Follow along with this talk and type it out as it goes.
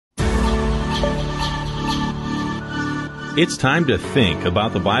It's time to think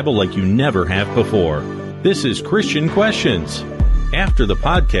about the Bible like you never have before. This is Christian Questions. After the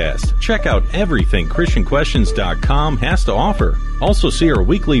podcast, check out everything ChristianQuestions.com has to offer. Also see our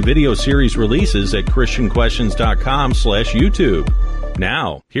weekly video series releases at ChristianQuestions.com/YouTube.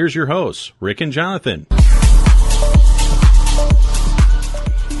 Now, here's your hosts, Rick and Jonathan.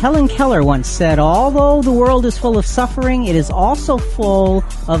 Helen Keller once said, although the world is full of suffering, it is also full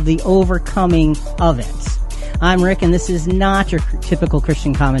of the overcoming of it. I'm Rick, and this is not your typical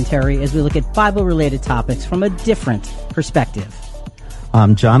Christian commentary as we look at Bible-related topics from a different perspective.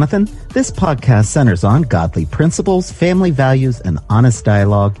 I'm Jonathan. This podcast centers on godly principles, family values, and honest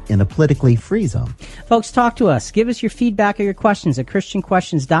dialogue in a politically free zone. Folks, talk to us. Give us your feedback or your questions at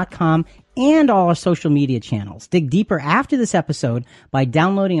ChristianQuestions.com and all our social media channels. Dig deeper after this episode by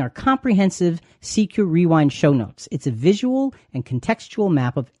downloading our comprehensive CQ Rewind show notes. It's a visual and contextual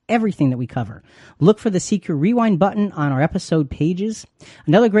map of everything that we cover. Look for the CQ Rewind button on our episode pages.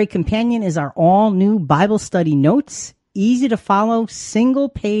 Another great companion is our all-new Bible study notes. Easy to follow, single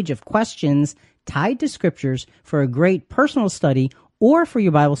page of questions tied to scriptures for a great personal study or for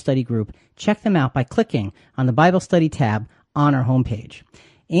your Bible study group. Check them out by clicking on the Bible study tab on our homepage.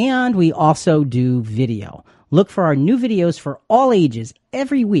 And we also do video. Look for our new videos for all ages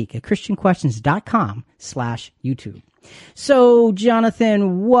every week at ChristianQuestions.com/YouTube. So,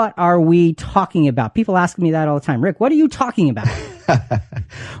 Jonathan, what are we talking about? People ask me that all the time. Rick, what are you talking about?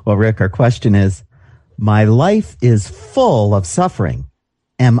 Well, Rick, our question is, my life is full of suffering.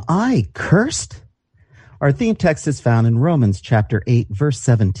 Am I cursed? Our theme text is found in Romans chapter 8, verse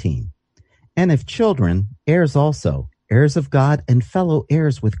 17. And if children, heirs also, heirs of God and fellow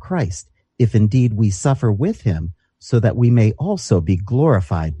heirs with Christ, if indeed we suffer with him, so that we may also be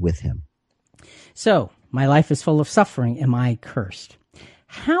glorified with him. So, my life is full of suffering. Am I cursed?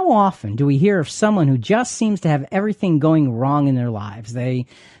 How often do we hear of someone who just seems to have everything going wrong in their lives? They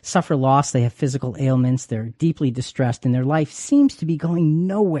suffer loss, they have physical ailments, they're deeply distressed, and their life seems to be going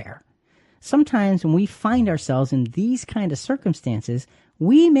nowhere. Sometimes when we find ourselves in these kind of circumstances,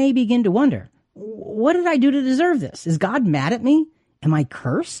 we may begin to wonder, what did I do to deserve this? Is God mad at me? Am I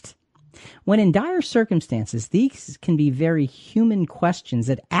cursed? When in dire circumstances, these can be very human questions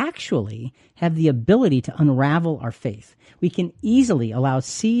that actually have the ability to unravel our faith. We can easily allow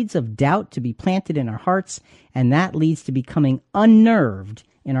seeds of doubt to be planted in our hearts, and that leads to becoming unnerved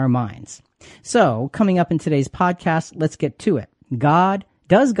in our minds. So, coming up in today's podcast, let's get to it.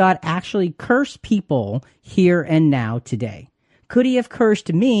 Does God actually curse people here and now today? Could he have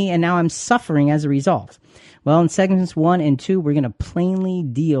cursed me and now I'm suffering as a result? Well, in segments 1 and 2, we're going to plainly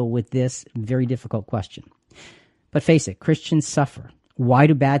deal with this very difficult question. But face it, Christians suffer. Why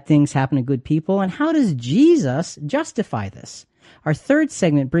do bad things happen to good people? And how does Jesus justify this? Our third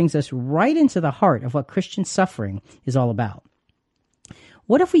segment brings us right into the heart of what Christian suffering is all about.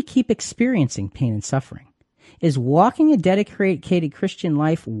 What if we keep experiencing pain and suffering? Is walking a dedicated Christian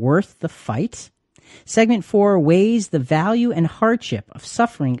life worth the fight? Segment 4 weighs the value and hardship of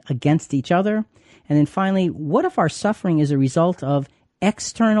suffering against each other. And then finally, what if our suffering is a result of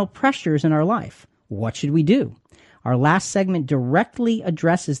external pressures in our life? What should we do? Our last segment directly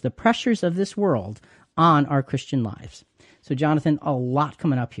addresses the pressures of this world on our Christian lives. So, Jonathan, a lot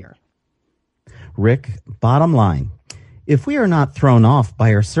coming up here. Rick, bottom line, if we are not thrown off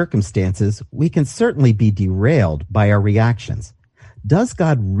by our circumstances, we can certainly be derailed by our reactions. Does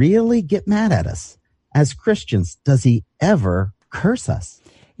God really get mad at us? As Christians, does he ever curse us?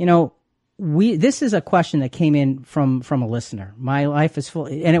 You know, this is a question that came in from a listener. My life is full,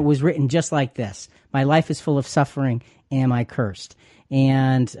 and it was written just like this. My life is full of suffering. Am I cursed?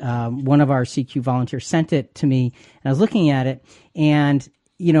 And one of our CQ volunteers sent it to me, and I was looking at it, and,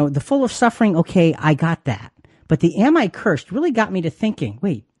 you know, the full of suffering, okay, I got that. But the am I cursed really got me to thinking,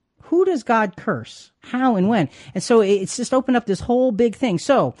 wait, who does God curse? How and when? And so it's just opened up this whole big thing.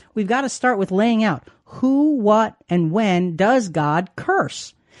 So we've got to start with laying out who, what, and when does God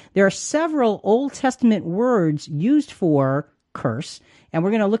curse? There are several Old Testament words used for curse, and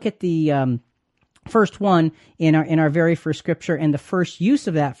we're going to look at the first one in our very first scripture, and the first use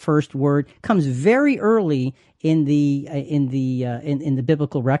of that first word comes very early in the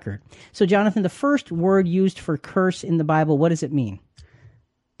biblical record. So, Jonathan, the first word used for curse in the Bible, what does it mean?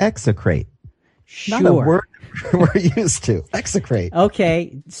 Execrate. Sure. Not a word we're used to. Execrate.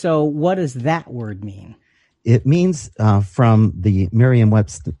 Okay, so what does that word mean? It means, from the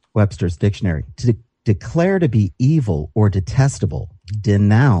Merriam-Webster's dictionary, to declare to be evil or detestable,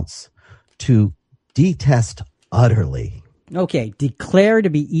 denounce, to detest utterly. Okay, declare to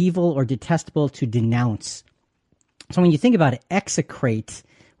be evil or detestable, to denounce. So when you think about it, execrate,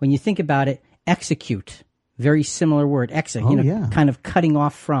 when you think about it, execute. Very similar word, exit. Yeah. Kind of cutting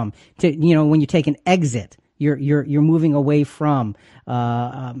off from. When you take an exit, you're moving away from.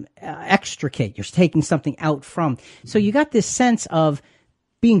 Extricate. You're taking something out from. So you got this sense of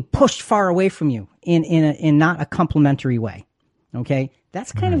being pushed far away from you in not a complimentary way. Okay,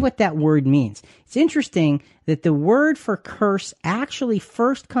 that's kind of what that word means. It's interesting that the word for curse actually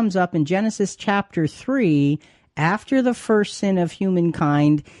first comes up in Genesis chapter 3 after the first sin of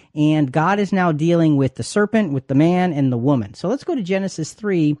humankind, and God is now dealing with the serpent, with the man, and the woman. So let's go to Genesis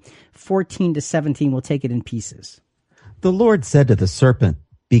 3:14-17. We'll take it in pieces. The Lord said to the serpent,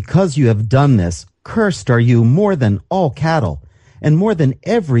 "Because you have done this, cursed are you more than all cattle, and more than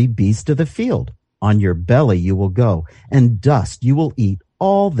every beast of the field. On your belly you will go, and dust you will eat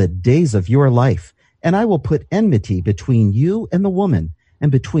all the days of your life. And I will put enmity between you and the woman,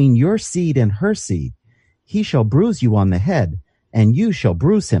 and between your seed and her seed. He shall bruise you on the head, and you shall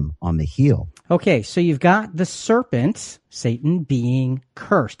bruise him on the heel." Okay, so you've got the serpent, Satan, being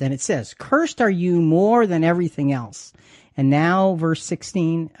cursed. And it says, "Cursed are you more than everything else." And now verse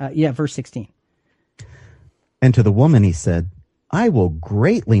 16. Verse 16. And to the woman he said, "I will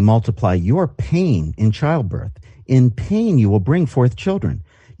greatly multiply your pain in childbirth. In pain you will bring forth children.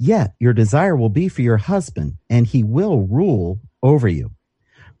 Yet your desire will be for your husband, and he will rule over you."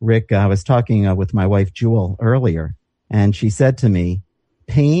 Rick, I was talking with my wife Jewel earlier, and she said to me,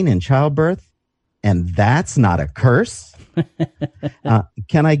 "Pain in childbirth, and that's not a curse?"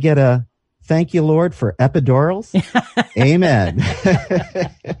 Can I get a thank you, Lord, for epidurals? Amen.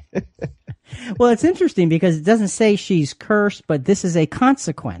 Well, it's interesting because it doesn't say she's cursed, but this is a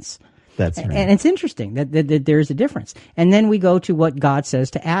consequence. That's right. And it's interesting that there's a difference. And then we go to what God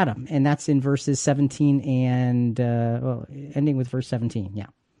says to Adam, and that's in verses 17 and ending with verse 17. Yeah.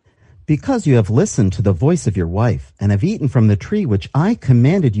 "Because you have listened to the voice of your wife, and have eaten from the tree which I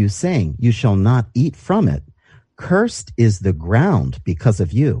commanded you, saying, you shall not eat from it, cursed is the ground because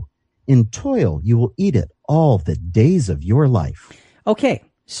of you. In toil you will eat it all the days of your life." Okay.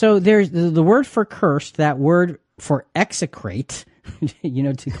 So there's the word for cursed, that word for execrate,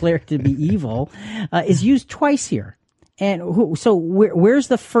 declare to be evil, is used twice here. And where's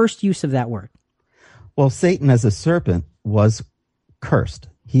the first use of that word? Well, Satan as a serpent was cursed.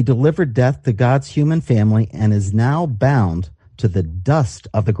 He delivered death to God's human family and is now bound to the dust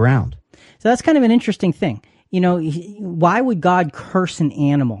of the ground. So that's kind of an interesting thing. Why would God curse an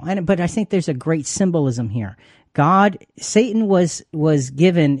animal? But I think there's a great symbolism here. Satan was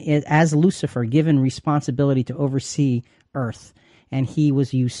given, as Lucifer, given responsibility to oversee earth, and he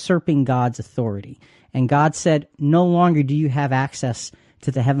was usurping God's authority. And God said, "No longer do you have access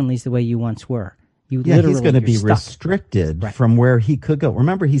to the heavenlies the way you once were." He's going to be restricted from where he could go.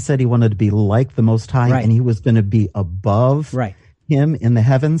 Remember, he said he wanted to be like the Most High, and he was going to be above him in the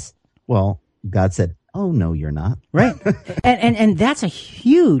heavens. Well, God said, "Oh, no, you're not." Right. and that's a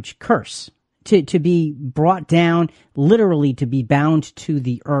huge curse. To be brought down, literally to be bound to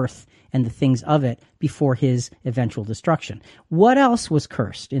the earth and the things of it before his eventual destruction. What else was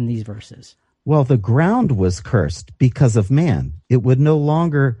cursed in these verses? Well, the ground was cursed because of man. It would no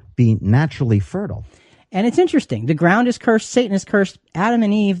longer be naturally fertile. And it's interesting. The ground is cursed. Satan is cursed. Adam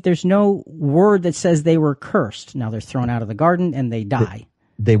and Eve, there's no word that says they were cursed. Now they're thrown out of the garden and they die.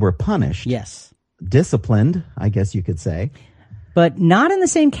 They were punished. Yes. Disciplined, I guess you could say. But not in the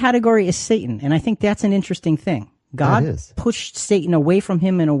same category as Satan. And I think that's an interesting thing. God pushed Satan away from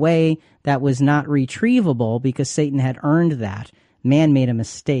him in a way that was not retrievable because Satan had earned that. Man made a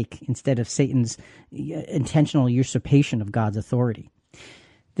mistake instead of Satan's intentional usurpation of God's authority.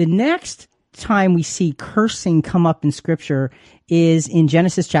 The next time we see cursing come up in Scripture is in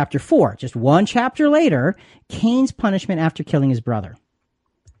Genesis chapter 4. Just one chapter later, Cain's punishment after killing his brother.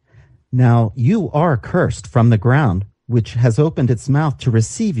 "Now you are cursed from the ground, which has opened its mouth to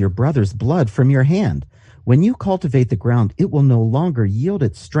receive your brother's blood from your hand. When you cultivate the ground, it will no longer yield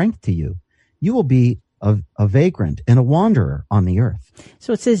its strength to you. You will be a vagrant and a wanderer on the earth."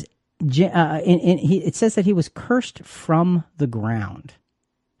 So it says, it says that he was cursed from the ground.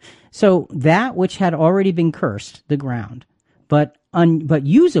 So that which had already been cursed, the ground, but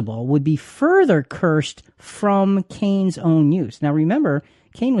usable, would be further cursed from Cain's own use. Now remember,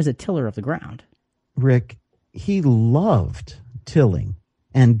 Cain was a tiller of the ground. Rick, he loved tilling.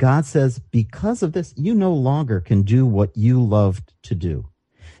 And God says, because of this, you no longer can do what you loved to do.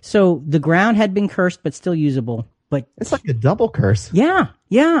 So the ground had been cursed, but still usable. But it's like a double curse. Yeah.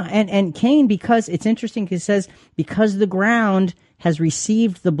 And Cain, because it's interesting, because it says, because the ground has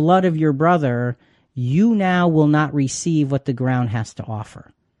received the blood of your brother, you now will not receive what the ground has to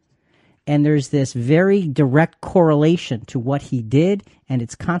offer. And there's this very direct correlation to what he did and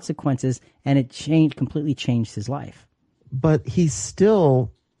its consequences, and it completely changed his life. But he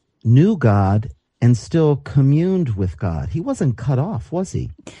still knew God and still communed with God. He wasn't cut off, was he?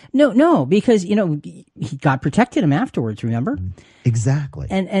 No, because, God protected him afterwards, remember? Exactly.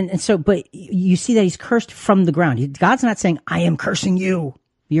 And so, but you see that he's cursed from the ground. God's not saying, I am cursing you.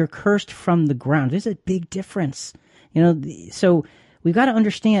 You're cursed from the ground. There's a big difference. So we've got to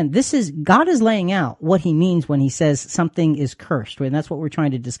understand God is laying out what he means when he says something is cursed, and that's what we're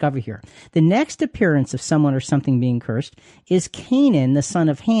trying to discover here. The next appearance of someone or something being cursed is Canaan, the son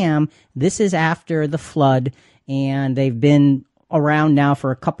of Ham. This is after the flood, and they've been around now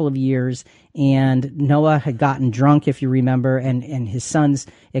for a couple of years, and Noah had gotten drunk, if you remember, and his sons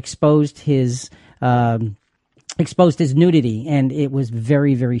exposed his nudity, and it was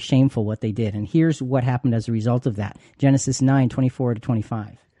very, very shameful what they did. And here's what happened as a result of that. Genesis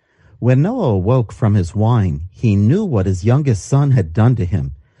 9:24-25. When Noah awoke from his wine, he knew what his youngest son had done to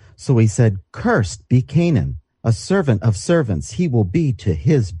him. So he said, "Cursed be Canaan, a servant of servants he will be to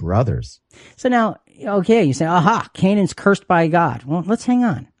his brothers." So now, okay, you say, aha, Canaan's cursed by God. Well, let's hang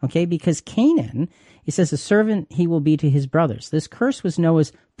on, okay? Because Canaan, it says, a servant he will be to his brothers. This curse was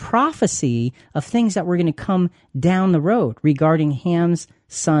Noah's prophecy of things that were going to come down the road regarding Ham's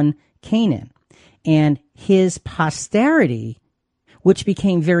son Canaan and his posterity, which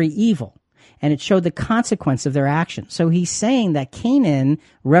became very evil. And it showed the consequence of their actions. So he's saying that Canaan,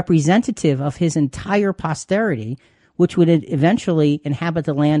 representative of his entire posterity, which would eventually inhabit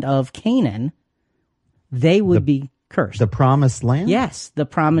the land of Canaan, they would be cursed. The promised land? Yes, the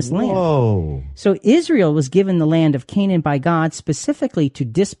promised land. Whoa. So Israel was given the land of Canaan by God specifically to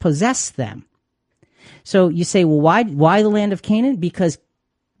dispossess them. So you say, well, why the land of Canaan? Because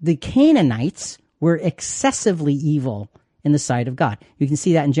the Canaanites were excessively evil in the sight of God. You can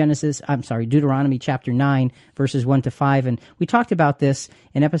see that in Deuteronomy chapter 9, verses 1-5. And we talked about this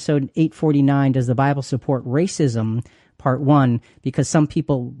in episode 849, Does the Bible Support Racism, part 1, because some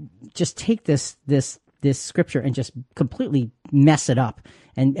people just take this scripture and just completely mess it up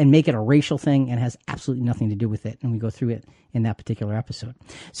and make it a racial thing and has absolutely nothing to do with it. And we go through it in that particular episode.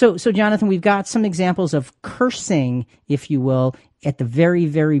 So Jonathan, we've got some examples of cursing, if you will, at the very,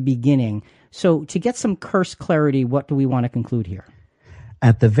 very beginning. So to get some curse clarity, what do we want to conclude here?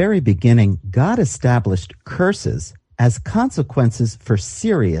 At the very beginning, God established curses as consequences for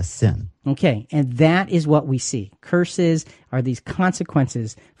serious sin. Okay, and that is what we see. Curses are these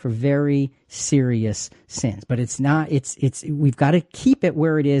consequences for very serious sins. But we've got to keep it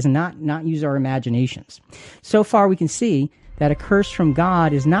where it is and not use our imaginations. So far we can see that a curse from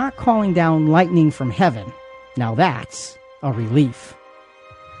God is not calling down lightning from heaven. Now that's a relief.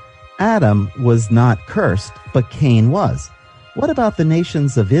 Adam was not cursed, but Cain was. What about the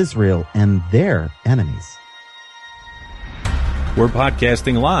nations of Israel and their enemies? We're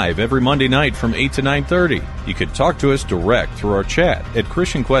podcasting live every Monday night from 8 to 9:30. You can talk to us direct through our chat at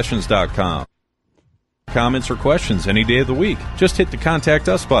ChristianQuestions.com. Comments or questions any day of the week, just hit the Contact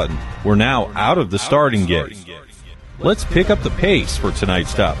Us button. We're now out of the starting gate. Let's pick up the pace for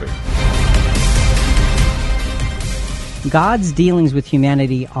tonight's topic. God's dealings with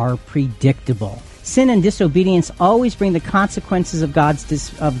humanity are predictable. Sin and disobedience always bring the consequences of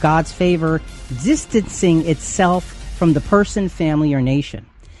God's favor, distancing itself from the person, family, or nation.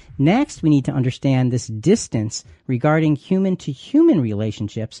 Next, we need to understand this distance regarding human-to-human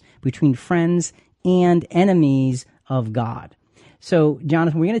relationships between friends and enemies of God. So,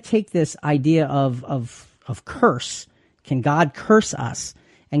 Jonathan, we're going to take this idea of curse. Can God curse us?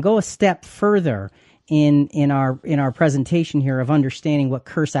 And go a step further in our presentation here of understanding what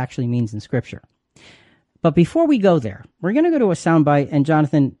curse actually means in Scripture. But before we go there, we're going to go to a soundbite, and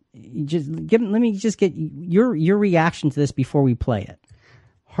Jonathan, let me just get your reaction to this before we play it.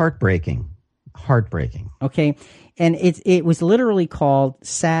 Heartbreaking. Okay, and it was literally called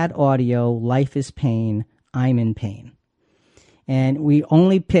 "Sad Audio, Life is Pain, I'm in Pain," and we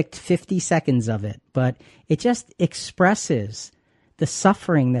only picked 50 seconds of it, but it just expresses the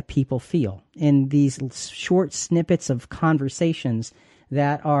suffering that people feel in these short snippets of conversations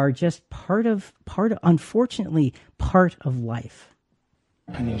that are just unfortunately part of life.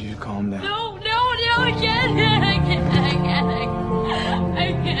 I need you to calm down. No, I can't.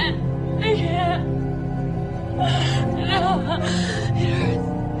 No, it hurts.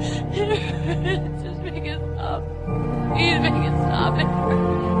 Just make it stop. Please make it stop.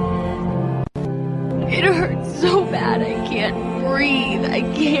 It hurts so bad. I can't breathe. I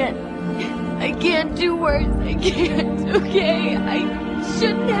can't do words. I can't. Okay, I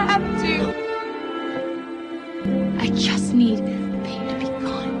shouldn't have to. I just need the pain to be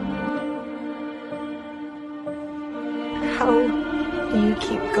gone.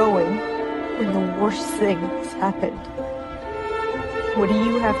 keep going when the worst thing has happened? What do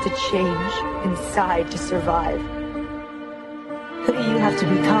you have to change inside to survive? Who do you have to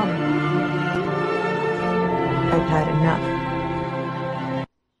become? I've had enough.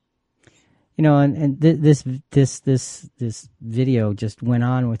 You know, and this video just went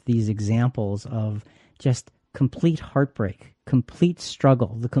on with these examples of just complete heartbreak, complete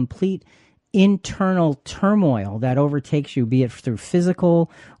struggle, the complete internal turmoil that overtakes you, be it through physical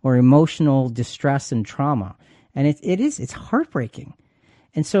or emotional distress and trauma. And it's heartbreaking.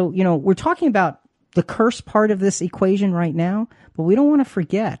 And so, you know, we're talking about the curse part of this equation right now, but we don't want to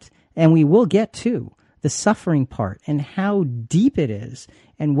forget, and we will get to, the suffering part and how deep it is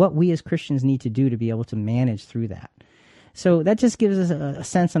and what we as Christians need to do to be able to manage through that. So that just gives us a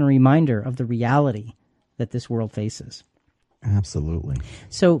sense and a reminder of the reality that this world faces. Absolutely.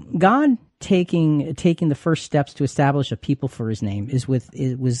 So God taking the first steps to establish a people for his name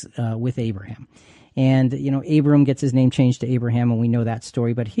was with Abraham. And, you know, Abram gets his name changed to Abraham, and we know that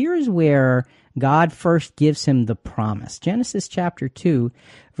story. But here's where God first gives him the promise. Genesis chapter 2,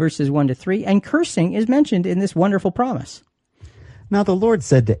 verses 1-3. And cursing is mentioned in this wonderful promise. Now the Lord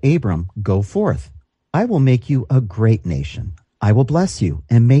said to Abram, "Go forth. I will make you a great nation. I will bless you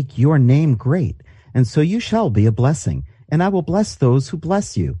and make your name great. And so you shall be a blessing. And I will bless those who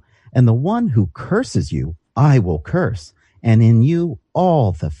bless you. And the one who curses you, I will curse. And in you,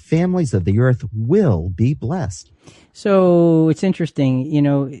 all the families of the earth will be blessed." So it's interesting, you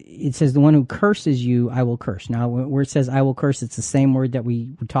know, it says the one who curses you, I will curse. Now, where it says I will curse, it's the same word that we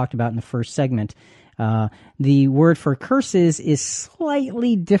talked about in the first segment. The word for curses is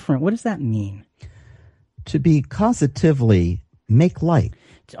slightly different. What does that mean? To be causatively make light.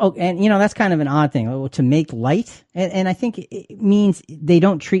 Oh, and, you know, that's kind of an odd thing, to make light. And I think it means they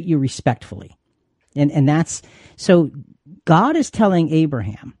don't treat you respectfully. And that's, so God is telling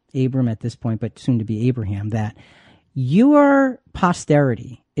Abram at this point, but soon to be Abraham, that your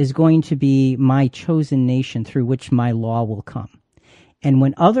posterity is going to be my chosen nation through which my law will come. And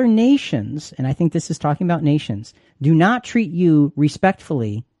when other nations, and I think this is talking about nations, do not treat you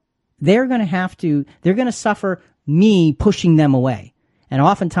respectfully, they're going to suffer me pushing them away. And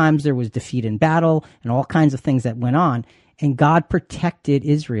oftentimes there was defeat in battle and all kinds of things that went on. And God protected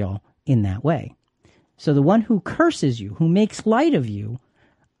Israel in that way. So the one who curses you, who makes light of you,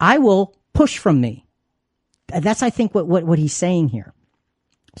 I will push from me. That's, I think, what he's saying here.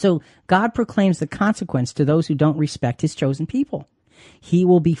 So God proclaims the consequence to those who don't respect his chosen people. He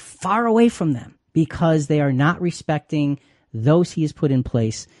will be far away from them because they are not respecting those he has put in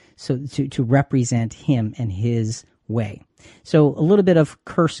place so to represent him and his way. So a little bit of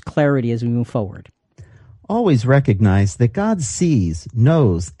curse clarity as we move forward. Always recognize that God sees,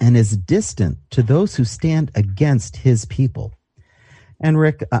 knows, and is distant to those who stand against his people. And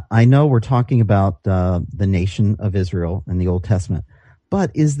Rick, I know we're talking about the nation of Israel in the Old Testament,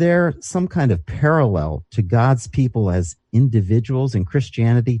 but is there some kind of parallel to God's people as individuals in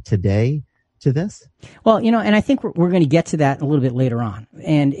Christianity today to this? Well, you know, and I think we're going to get to that a little bit later on.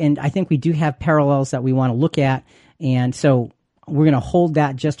 And I think we do have parallels that we want to look at. And so we're going to hold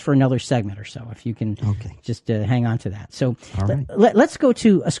that just for another segment or so, if you can just hang on to that. So right. Let's go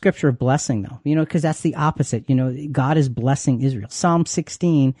to a scripture of blessing, though, you know, because that's the opposite. You know, God is blessing Israel. Psalm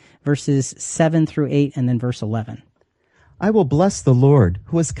 16, verses 7-8, and then verse 11. I will bless the Lord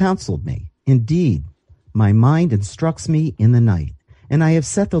who has counseled me. Indeed, my mind instructs me in the night, and I have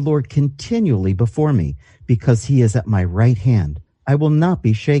set the Lord continually before me, because he is at my right hand. I will not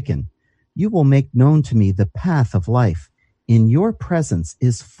be shaken. You will make known to me the path of life. In your presence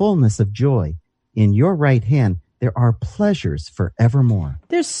is fullness of joy. In your right hand there are pleasures forevermore.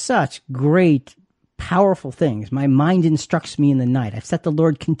 There's such great, powerful things. My mind instructs me in the night. I've set the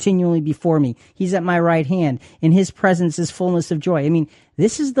Lord continually before me. He's at my right hand. In his presence is fullness of joy. I mean,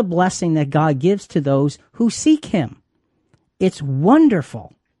 this is the blessing that God gives to those who seek him. It's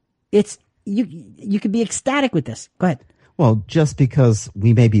wonderful. It's you could be ecstatic with this. Go ahead. Well, just because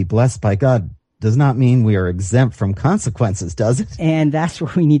we may be blessed by God does not mean we are exempt from consequences, does it? And that's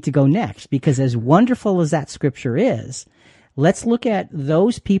where we need to go next, because as wonderful as that scripture is, let's look at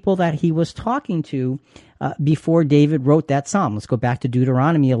those people that he was talking to before David wrote that psalm. Let's go back to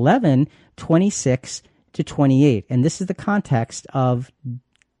Deuteronomy 11, 26-28. And this is the context of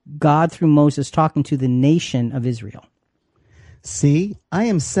God through Moses talking to the nation of Israel. See, I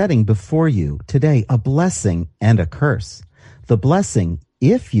am setting before you today a blessing and a curse. The blessing,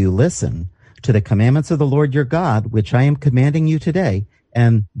 if you listen to the commandments of the Lord your God, which I am commanding you today,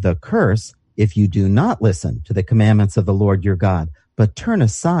 and the curse, if you do not listen to the commandments of the Lord your God, but turn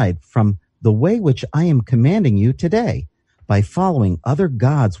aside from the way which I am commanding you today, by following other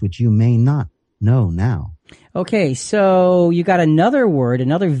gods which you may not know now. Okay, so you got another word,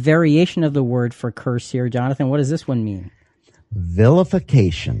 another variation of the word for curse here. Jonathan, what does this one mean?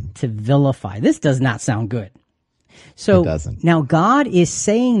 Vilification. To vilify. This does not sound good. So It doesn't. Now God is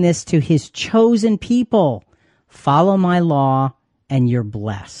saying this to his chosen people. Follow my law and you're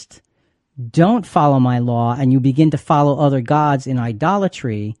blessed. Don't follow my law and you begin to follow other gods in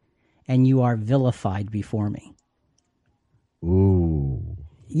idolatry and you are vilified before me. Ooh.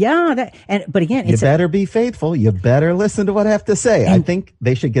 Yeah, but again, You better be faithful. You better listen to what I have to say. I think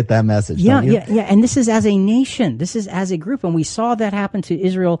they should get that message, don't you? Yeah. And this is as a nation. This is as a group. And we saw that happen to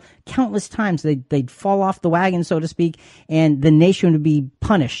Israel countless times. They'd fall off the wagon, so to speak, and the nation would be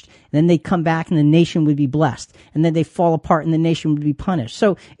punished. And then they'd come back and the nation would be blessed. And then they fall apart and the nation would be punished.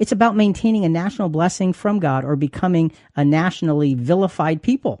 So it's about maintaining a national blessing from God or becoming a nationally vilified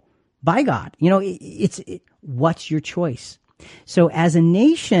people by God. You know, what's your choice? So as a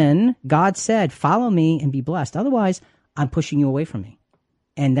nation, God said, follow me and be blessed. Otherwise, I'm pushing you away from me.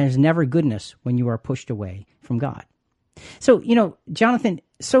 And there's never goodness when you are pushed away from God. So, you know, Jonathan,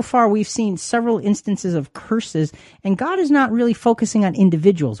 so far we've seen several instances of curses, and God is not really focusing on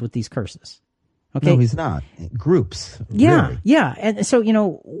individuals with these curses. Okay? No, he's not. Groups. Yeah, really. yeah. And so, you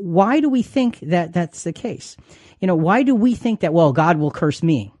know, why do we think that that's the case? You know, why do we think that, well, God will curse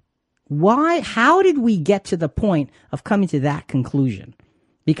me? How did we get to the point of coming to that conclusion?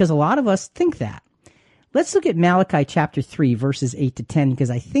 Because a lot of us think that. Let's look at Malachi chapter 3, verses 8 to 10,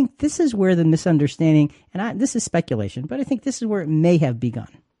 because I think this is where the misunderstanding, and this is speculation, but I think this is where it may have begun.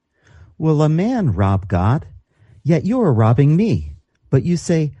 Will a man rob God? Yet you are robbing me. But you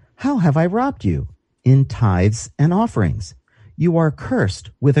say, how have I robbed you? In tithes and offerings. You are cursed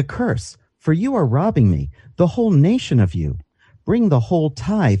with a curse, for you are robbing me, the whole nation of you. Bring the whole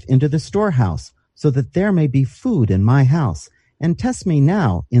tithe into the storehouse, so that there may be food in my house. And test me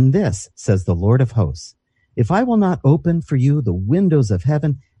now in this, says the Lord of hosts. If I will not open for you the windows of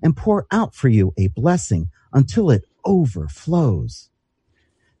heaven and pour out for you a blessing until it overflows.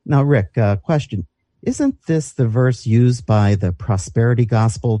 Now, Rick, question. Isn't this the verse used by the prosperity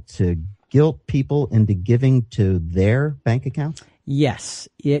gospel to guilt people into giving to their bank accounts? Yes,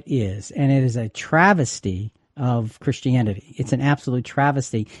 it is. And it is a travesty of Christianity. It's an absolute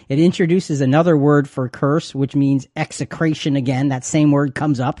travesty. It introduces another word for curse, which means execration again. That same word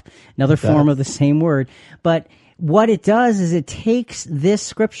comes up, another form of the same word. But what it does is it takes this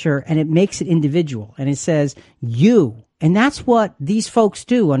scripture and it makes it individual. And it says, you. And that's what these folks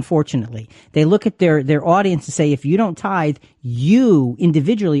do, unfortunately. They look at their audience and say, if you don't tithe, you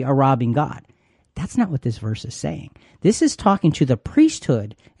individually are robbing God. That's not what this verse is saying. This is talking to the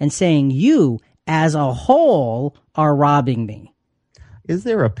priesthood and saying, you as a whole are robbing me. Is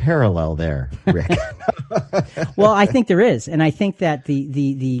there a parallel there, Rick? Well, I think there is. And I think that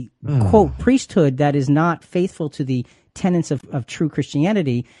the quote, priesthood that is not faithful to the tenets of true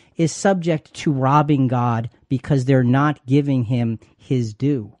Christianity is subject to robbing God because they're not giving him his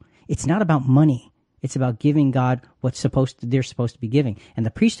due. It's not about money. It's about giving God what's they're supposed to be giving. And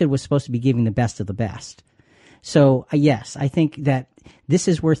the priesthood was supposed to be giving the best of the best. So, yes, I think that this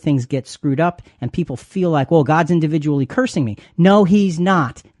is where things get screwed up and people feel like, well, God's individually cursing me. No, he's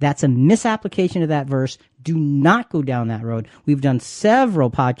not. That's a misapplication of that verse. Do not go down that road. We've done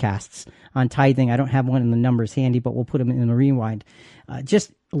several podcasts on tithing. I don't have one in the numbers handy, but we'll put them in the rewind.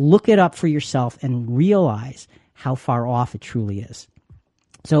 Just look it up for yourself and realize how far off it truly is.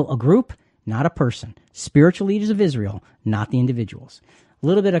 So a group, not a person. Spiritual leaders of Israel, not the individuals. A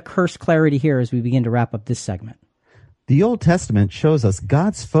little bit of curse clarity here as we begin to wrap up this segment. The Old Testament shows us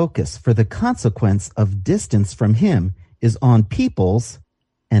God's focus for the consequence of distance from him is on peoples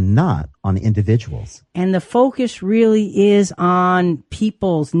and not on individuals. And the focus really is on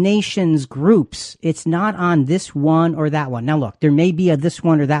peoples, nations, groups. It's not on this one or that one. Now, look, there may be a this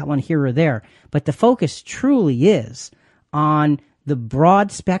one or that one here or there, but the focus truly is on the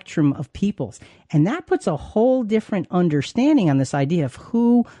broad spectrum of peoples. And that puts a whole different understanding on this idea of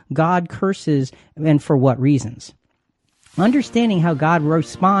who God curses and for what reasons. Understanding how God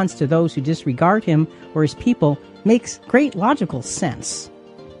responds to those who disregard him or his people makes great logical sense.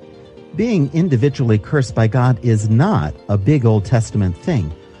 Being individually cursed by God is not a big Old Testament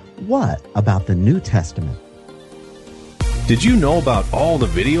thing. What about the New Testament? Did you know about all the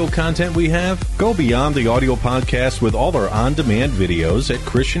video content we have? Go beyond the audio podcast with all our on-demand videos at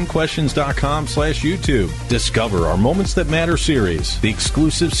ChristianQuestions.com/YouTube. Discover our Moments That Matter series, the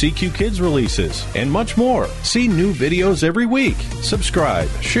exclusive CQ Kids releases, and much more. See new videos every week. Subscribe,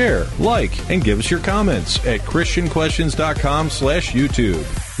 share, like, and give us your comments at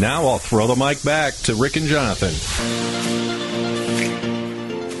ChristianQuestions.com/YouTube. Now I'll throw the mic back to Rick and Jonathan.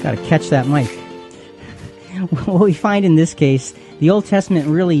 Got to catch that mic. What we find in this case, the Old Testament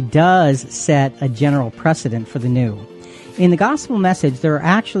really does set a general precedent for the New. In the gospel message, there's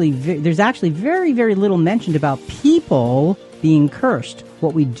actually very, very little mentioned about people being cursed.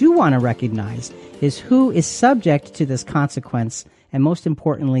 What we do want to recognize is who is subject to this consequence, and most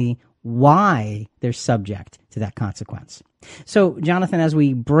importantly, why they're subject to that consequence. So, Jonathan, as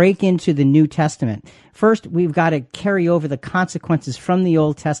we break into the New Testament, first we've got to carry over the consequences from the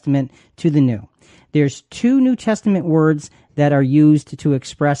Old Testament to the New. There's 2 New Testament words that are used to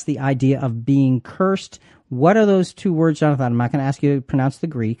express the idea of being cursed. What are those 2 words, Jonathan? I'm not going to ask you to pronounce the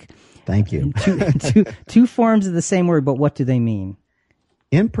Greek. Thank you. Two forms of the same word, but what do they mean?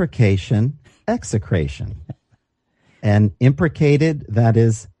 Imprecation, execration. And imprecated, that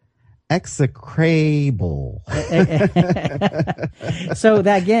is execrable. So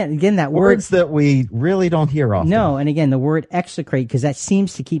that again, that word, words that we really don't hear often. No, and again, the word execrate, because that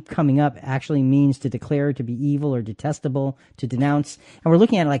seems to keep coming up, actually means to declare to be evil or detestable, to denounce. And we're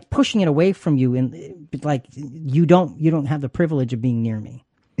looking at it like pushing it away from you, and like you don't have the privilege of being near me.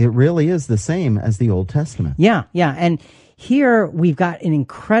 It really is the same as the Old Testament. Yeah. And here we've got an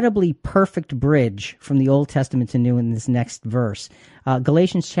incredibly perfect bridge from the Old Testament to New in this next verse.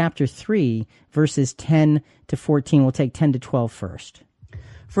 Galatians chapter 3, verses 10 to 14. We'll take 10 to 12 first.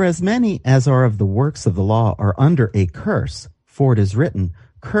 For as many as are of the works of the law are under a curse, for it is written,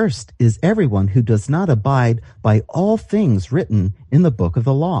 Cursed is everyone who does not abide by all things written in the book of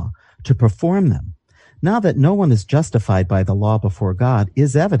the law, to perform them. Now that no one is justified by the law before God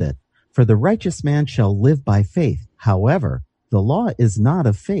is evident, for the righteous man shall live by faith. However, the law is not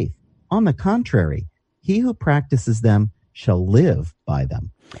of faith. On the contrary, he who practices them shall live by them.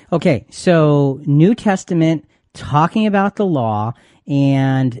 Okay, so New Testament talking about the law,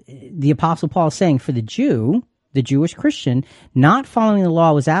 and the Apostle Paul is saying for the Jew, the Jewish Christian, not following the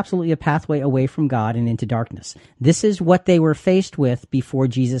law was absolutely a pathway away from God and into darkness. This is what they were faced with before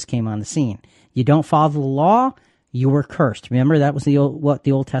Jesus came on the scene. You don't follow the law, you were cursed. Remember, that was what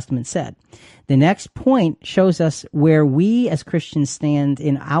the Old Testament said. The next point shows us where we as Christians stand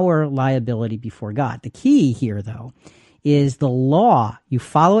in our liability before God. The key here, though, is the law. You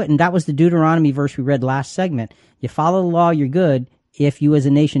follow it, and that was the Deuteronomy verse we read last segment. You follow the law, you're good. If you as a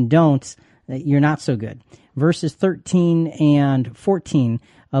nation don't, you're not so good. Verses 13 and 14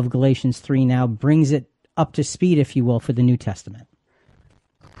 of Galatians 3 now brings it up to speed, if you will, for the New Testament.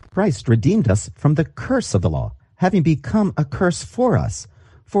 Christ redeemed us from the curse of the law, having become a curse for us.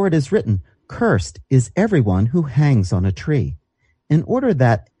 For it is written, Cursed is everyone who hangs on a tree, in order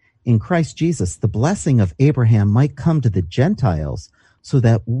that in Christ Jesus the blessing of Abraham might come to the Gentiles, so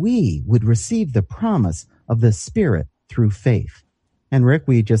that we would receive the promise of the Spirit through faith. And Rick,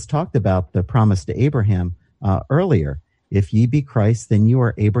 we just talked about the promise to Abraham earlier. If ye be Christ, then you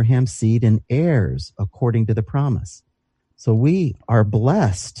are Abraham's seed and heirs according to the promise. So we are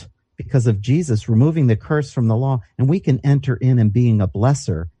blessed because of Jesus removing the curse from the law, and we can enter in and being a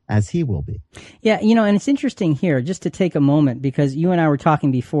blesser as he will be. Yeah, and it's interesting here, just to take a moment, because you and I were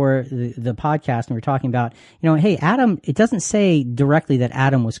talking before the podcast, and we were talking about, hey, Adam, it doesn't say directly that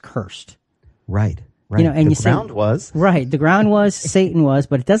Adam was cursed. Right. And the ground was. Right, the ground was, Satan was,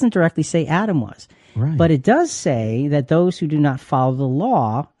 but it doesn't directly say Adam was. Right. But it does say that those who do not follow the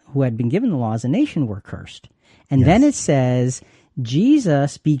law, who had been given the law as a nation, were cursed. And then it says,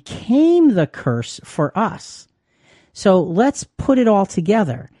 Jesus became the curse for us. So let's put it all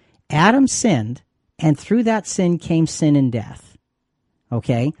together. Adam sinned, and through that sin came sin and death.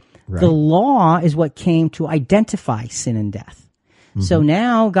 Okay? Right. The law is what came to identify sin and death. Mm-hmm. So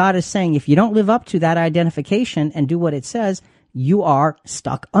now God is saying, if you don't live up to that identification and do what it says, you are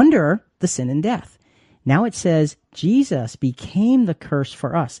stuck under the sin and death. Now it says, Jesus became the curse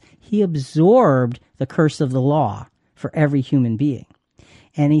for us. He absorbed the curse of the law for every human being.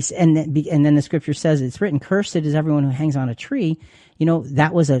 And then the scripture says, it's written, cursed is everyone who hangs on a tree.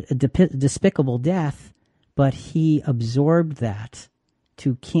 That was a despicable death, but he absorbed that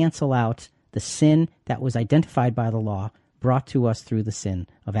to cancel out the sin that was identified by the law, brought to us through the sin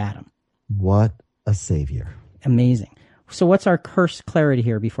of Adam. What a savior. Amazing. So what's our curse clarity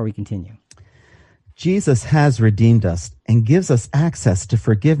here before we continue? Jesus has redeemed us and gives us access to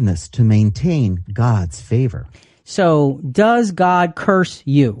forgiveness to maintain God's favor. So, does God curse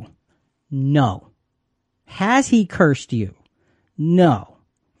you? No. Has he cursed you? No.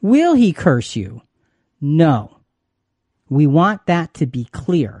 Will he curse you? No. We want that to be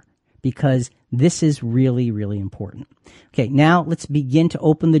clear because this is really, really important. Okay, now let's begin to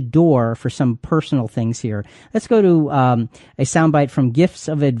open the door for some personal things here. Let's go to a soundbite from Gifts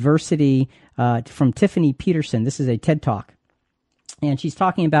of Adversity from Tiffany Peterson. This is a TED Talk. And she's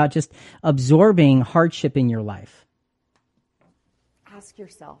talking about just absorbing hardship in your life. Ask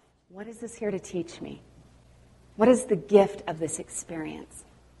yourself, what is this here to teach me? What is the gift of this experience?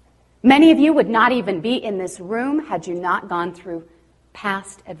 Many of you would not even be in this room had you not gone through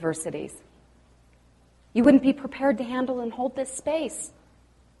past adversities. You wouldn't be prepared to handle and hold this space.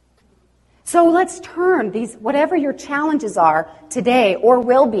 So let's turn these, whatever your challenges are today or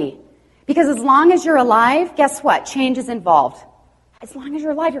will be, because as long as you're alive, guess what? Change is involved. As long as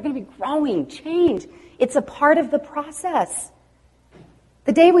you're alive, you're going to be growing, change. It's a part of the process.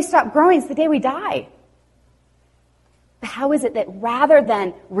 The day we stop growing is the day we die. But how is it that rather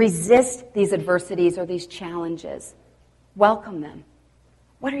than resist these adversities or these challenges, welcome them?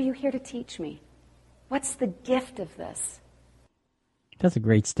 What are you here to teach me? What's the gift of this? That's a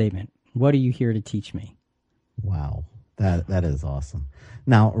great statement. What are you here to teach me? Wow. That is awesome.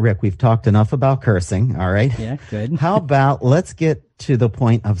 Now, Rick, we've talked enough about cursing, all right? Yeah, good. How about let's get to the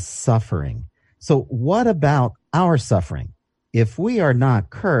point of suffering. So what about our suffering? If we are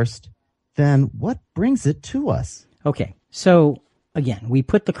not cursed, then what brings it to us? Okay, so again, we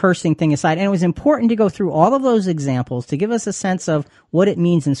put the cursing thing aside, and it was important to go through all of those examples to give us a sense of what it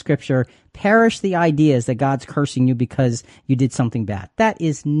means in Scripture. Perish the ideas that God's cursing you because you did something bad. That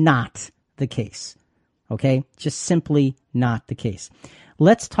is not the case. Okay? Just simply not the case.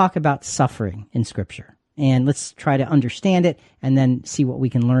 Let's talk about suffering in Scripture, and let's try to understand it and then see what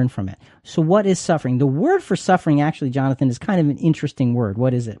we can learn from it. So what is suffering? The word for suffering, actually, Jonathan, is kind of an interesting word.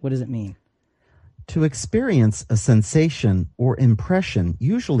 What is it? What does it mean? To experience a sensation or impression,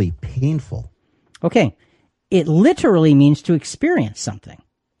 usually painful. Okay. It literally means to experience something.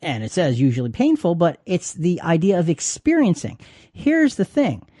 And it says usually painful, but it's the idea of experiencing. Here's the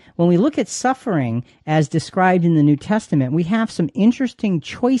thing. When we look at suffering as described in the New Testament, we have some interesting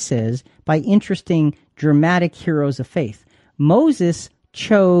choices by interesting dramatic heroes of faith. Moses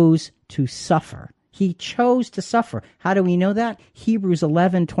chose to suffer. He chose to suffer. How do we know that? Hebrews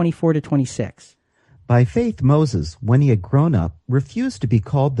 11:24-26. By faith, Moses, when he had grown up, refused to be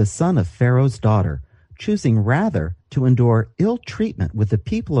called the son of Pharaoh's daughter, choosing rather to endure ill treatment with the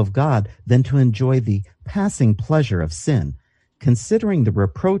people of God than to enjoy the passing pleasure of sin, considering the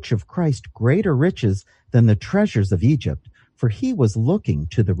reproach of Christ greater riches than the treasures of Egypt, for he was looking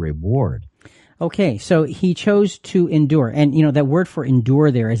to the reward. Okay, so he chose to endure. And, you know, that word for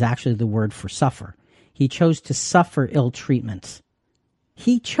endure there is actually the word for suffer. He chose to suffer ill treatment.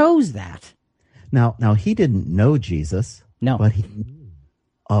 He chose that. Now he didn't know Jesus. No. But he knew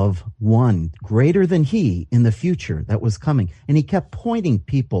of one greater than he in the future that was coming. And he kept pointing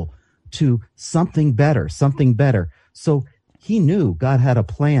people to something better. So he knew God had a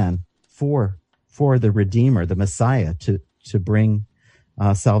plan for the Redeemer, the Messiah, to bring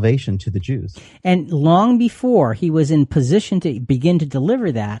salvation to the Jews. And long before he was in position to begin to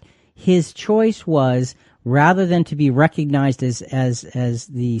deliver that, his choice was, rather than to be recognized as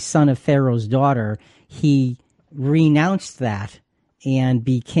the son of Pharaoh's daughter, he renounced that and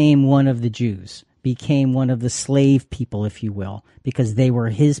became one of the Jews, became one of the slave people, if you will, because they were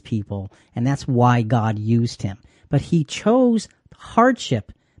his people, and that's why God used him. But he chose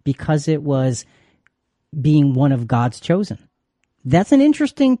hardship because it was being one of God's chosen. That's an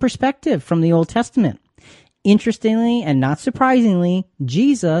interesting perspective from the Old Testament. Interestingly, and not surprisingly,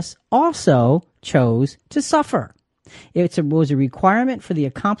 Jesus also chose to suffer. It was a requirement for the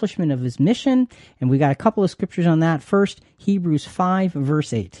accomplishment of his mission, and we got a couple of scriptures on that. First, Hebrews 5,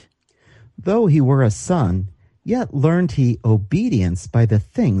 verse 8. Though he were a son, yet learned he obedience by the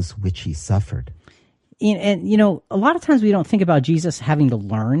things which he suffered. And you know, a lot of times we don't think about Jesus having to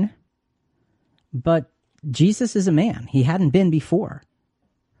learn, but Jesus is a man. He hadn't been before.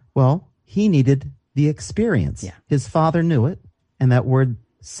 Well, he needed the experience. Yeah. His father knew it, and that word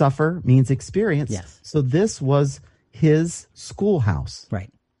suffer means experience. Yes. So this was his schoolhouse.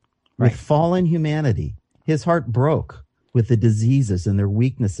 Right. With fallen humanity. His heart broke with the diseases and their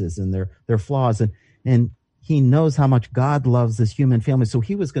weaknesses and their flaws. And he knows how much God loves this human family. So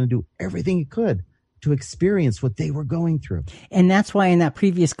he was going to do everything he could to experience what they were going through. And that's why in that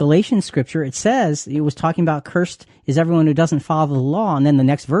previous Galatians scripture, it says, it was talking about cursed is everyone who doesn't follow the law. And then the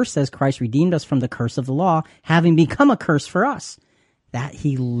next verse says, Christ redeemed us from the curse of the law, having become a curse for us. That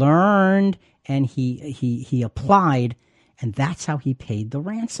he learned and he applied, and that's how he paid the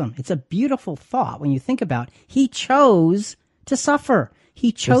ransom. It's a beautiful thought when you think about he chose to suffer.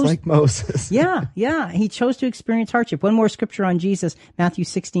 He chose, just like Moses. Yeah. He chose to experience hardship. One more scripture on Jesus, Matthew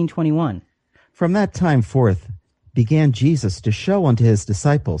 16:21. From that time forth began Jesus to show unto his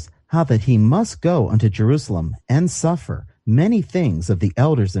disciples how that he must go unto Jerusalem and suffer many things of the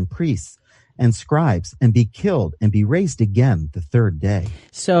elders and priests and scribes and be killed and be raised again the third day.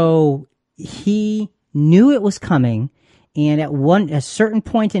 So he knew it was coming, and at a certain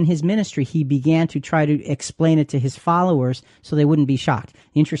point in his ministry, he began to try to explain it to his followers so they wouldn't be shocked.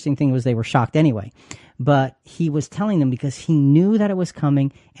 The interesting thing was they were shocked anyway. But he was telling them because he knew that it was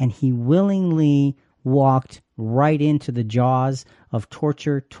coming, and he willingly walked right into the jaws of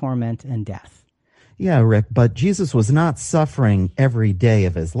torture, torment, and death. Yeah, Rick, but Jesus was not suffering every day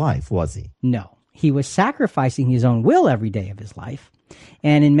of his life, was he? No. He was sacrificing his own will every day of his life.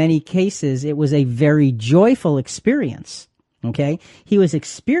 And in many cases, it was a very joyful experience. Okay? He was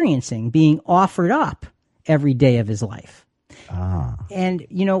experiencing being offered up every day of his life. And,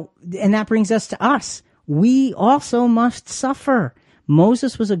 and that brings us to us. We also must suffer.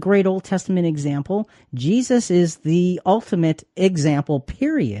 Moses was a great Old Testament example. Jesus is the ultimate example,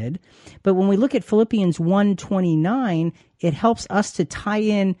 period. But when we look at Philippians 1:29, it helps us to tie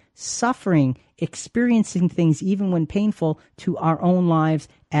in suffering, experiencing things even when painful, to our own lives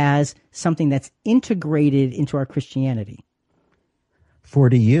as something that's integrated into our Christianity. For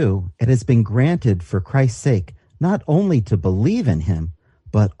to you it has been granted for Christ's sake not only to believe in him,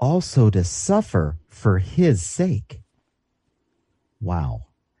 but also to suffer for his sake. Wow.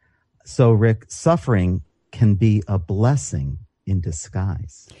 So, Rick, suffering can be a blessing in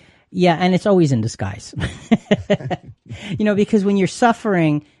disguise. Yeah, and it's always in disguise. Because when you're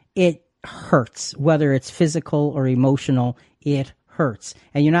suffering, it hurts, whether it's physical or emotional, it hurts.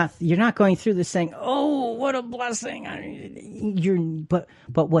 And you're not going through this saying, "Oh, what a blessing."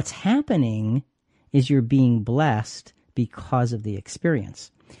 But what's happening is you're being blessed because of the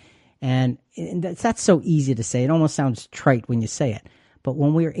experience. And that's so easy to say. It almost sounds trite when you say it. But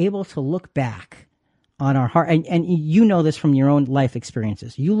when we're able to look back on our heart, and you know this from your own life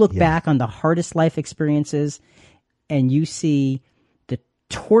experiences, you look back on the hardest life experiences and you see the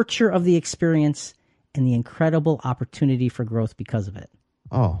torture of the experience and the incredible opportunity for growth because of it.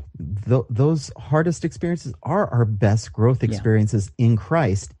 Oh, those hardest experiences are our best growth experiences in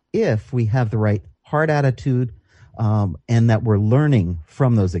Christ if we have the right heart attitude, and that we're learning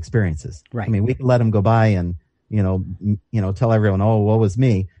from those experiences. Right. I mean, we can let them go by and, tell everyone, "Oh, woe was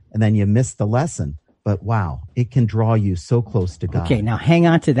me," and then you miss the lesson. But wow, it can draw you so close to God. Okay, now hang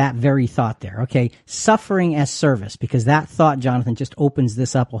on to that very thought there. Okay, suffering as service, because that thought, Jonathan, just opens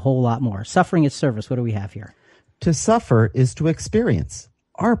this up a whole lot more. Suffering as service, what do we have here? To suffer is to experience.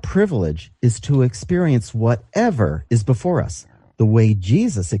 Our privilege is to experience whatever is before us, the way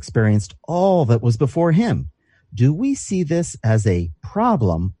Jesus experienced all that was before him. Do we see this as a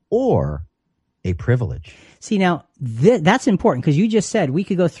problem or a privilege? See, now that's important, because you just said we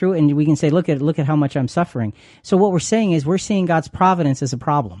could go through it and we can say, look at how much I'm suffering. So what we're saying is we're seeing God's providence as a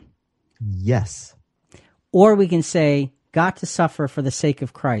problem. Yes. Or we can say got to suffer for the sake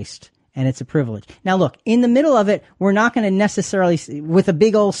of Christ, and it's a privilege. Now look, in the middle of it, we're not going to necessarily, with a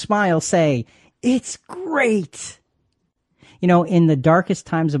big old smile, say, it's great. In the darkest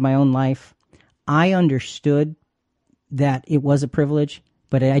times of my own life, I understood that it was a privilege,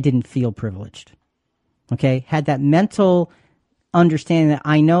 but I didn't feel privileged. Okay? Had that mental understanding that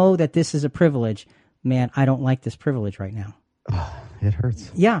I know that this is a privilege. Man, I don't like this privilege right now. Oh, it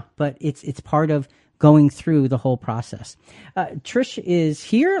hurts. Yeah, but it's part of going through the whole process. Trish is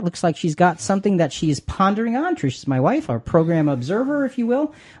here. It looks like she's got something that she is pondering on. Trish is my wife, our program observer, if you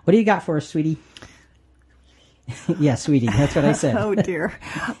will. What do you got for us, sweetie? Yeah, sweetie. That's what I said. Oh, dear.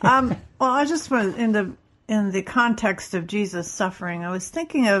 Well, I just was in the context of Jesus' suffering, I was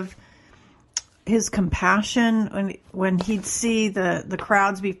thinking of his compassion when he'd see the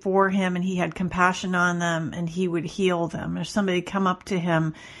crowds before him and he had compassion on them and he would heal them. Or somebody come up to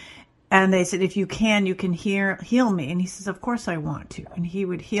him and they said, "If you can heal me." And he says, "Of course I want to." And he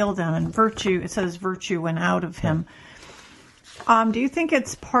would heal them, and it says virtue went out of him. Do you think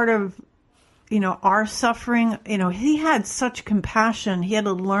it's part of our suffering? He had such compassion. He had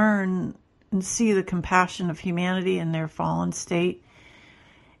to learn and see the compassion of humanity in their fallen state.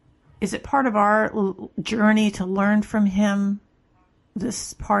 Is it part of our journey to learn from him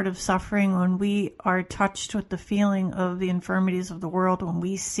this part of suffering when we are touched with the feeling of the infirmities of the world, when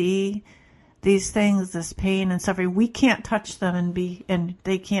we see these things, this pain and suffering? We can't touch them and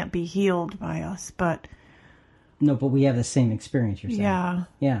they can't be healed by us, but... No, but we have the same experience, you're saying.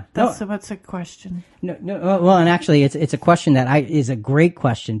 Yeah. That's a question. No. Well, and actually, it's a question that is a great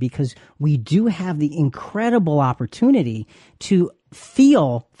question, because we do have the incredible opportunity to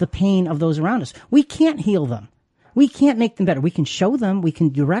feel the pain of those around us. We can't heal them. We can't make them better. We can show them, we can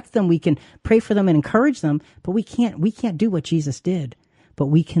direct them, we can pray for them and encourage them, but we can't do what Jesus did. But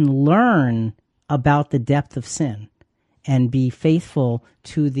we can learn about the depth of sin. and be faithful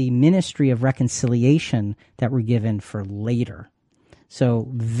to the ministry of reconciliation that we're given for later. So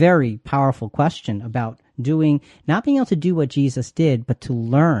very powerful question about not being able to do what Jesus did, but to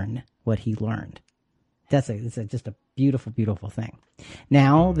learn what he learned. It's just a beautiful, beautiful thing.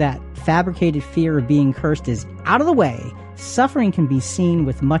 Now that fabricated fear of being cursed is out of the way, suffering can be seen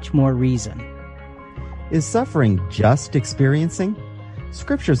with much more reason. Is suffering just experiencing?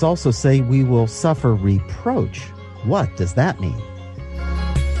 Scriptures also say we will suffer reproach. What does that mean?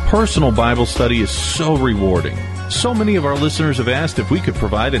 Personal Bible study is so rewarding. So many of our listeners have asked if we could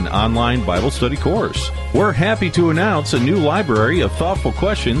provide an online Bible study course. We're happy to announce a new library of thoughtful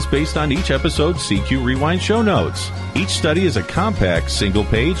questions based on each episode's CQ Rewind show notes. Each study is a compact, single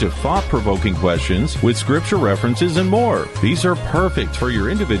page of thought-provoking questions with scripture references and more. These are perfect for your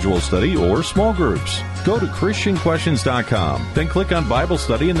individual study or small groups. Go to ChristianQuestions.com, then click on Bible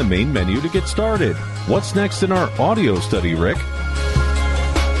Study in the main menu to get started. What's next in our audio study, Rick?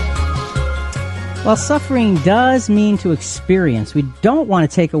 While suffering does mean to experience, we don't want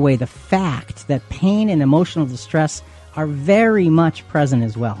to take away the fact that pain and emotional distress are very much present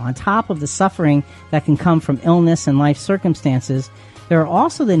as well. On top of the suffering that can come from illness and life circumstances, there are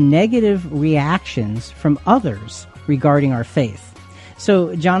also the negative reactions from others regarding our faith.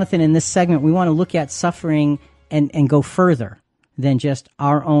 So, Jonathan, in this segment, we want to look at suffering and go further than just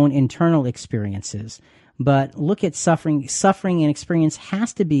our own internal experiences, but look at suffering. Suffering and experience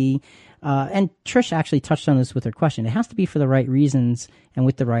has to be and Trish actually touched on this with her question. It has to be for the right reasons and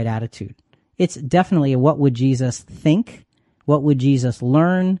with the right attitude. It's definitely a what would Jesus think, what would Jesus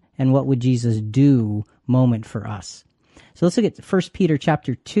learn, and what would Jesus do moment for us. So let's look at 1 Peter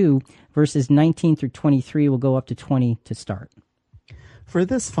chapter 2, verses 19 through 23. We'll go up to 20 to start. For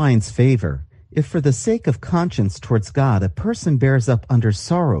this finds favor, if for the sake of conscience towards God a person bears up under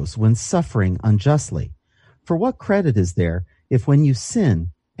sorrows when suffering unjustly. For what credit is there if when you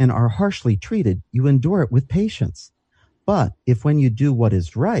sin and are harshly treated, you endure it with patience? But if when you do what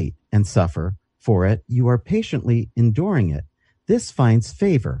is right and suffer for it, you are patiently enduring it, this finds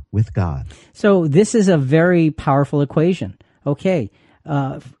favor with God. So this is a very powerful equation. Okay,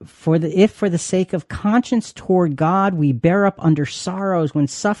 for the sake of conscience toward God, we bear up under sorrows when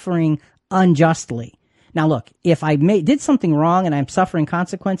suffering unjustly. Now look, if I did something wrong and I'm suffering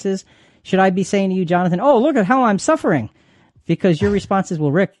consequences, should I be saying to you, Jonathan, oh, look at how I'm suffering? Because your response is,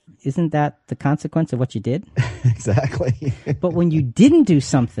 well, Rick, isn't that the consequence of what you did? Exactly. But when you didn't do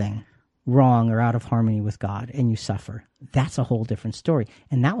something wrong or out of harmony with God and you suffer, that's a whole different story.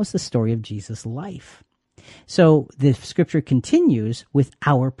 And that was the story of Jesus' life. So the scripture continues with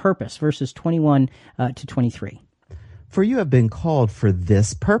our purpose, verses 21 to 23. For you have been called for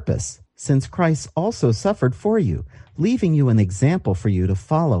this purpose, since Christ also suffered for you, leaving you an example for you to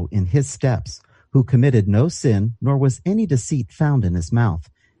follow in his steps, who committed no sin, nor was any deceit found in his mouth.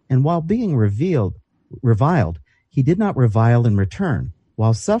 And while being reviled, he did not revile in return.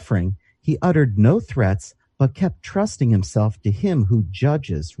 While suffering, he uttered no threats, but kept trusting himself to him who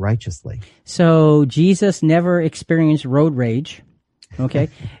judges righteously. So Jesus never experienced road rage. Okay.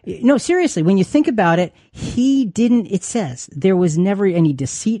 No, seriously, when you think about it, it says there was never any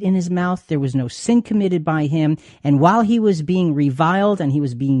deceit in his mouth. There was no sin committed by him. And while he was being reviled and he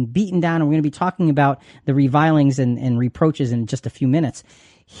was being beaten down, and we're going to be talking about the revilings and reproaches in just a few minutes,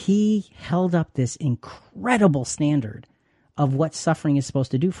 he held up this incredible standard of what suffering is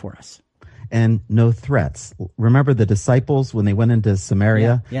supposed to do for us. And no threats. Remember the disciples when they went into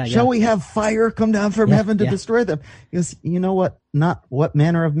Samaria? Shall we have fire come down from heaven to destroy them? Because you know what? Not what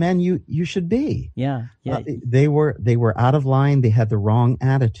manner of men you should be. They were out of line. They had the wrong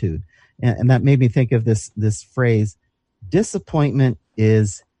attitude, and that made me think of this phrase: disappointment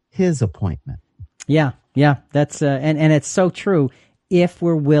is his appointment. Yeah. That's and it's so true. If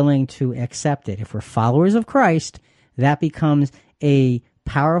we're willing to accept it, if we're followers of Christ, that becomes a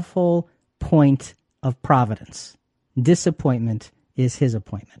powerful point of providence. Disappointment is his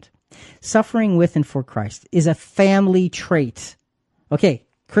appointment. Suffering with and for Christ is a family trait. Okay,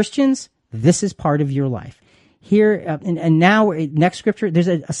 Christians, this is part of your life. Here, and now, next scripture, there's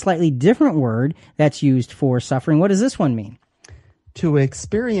a slightly different word that's used for suffering. What does this one mean? To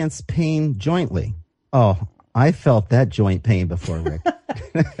experience pain jointly. Oh, I felt that joint pain before, Rick.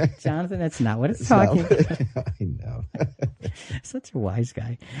 Jonathan, that's not what it's talking about. I know. Such a wise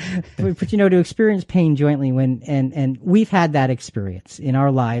guy. But to experience pain jointly and we've had that experience in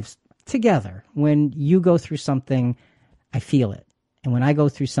our lives together. When you go through something, I feel it. And when I go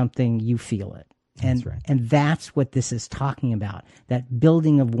through something, you feel it. And, that's right. And that's what this is talking about, that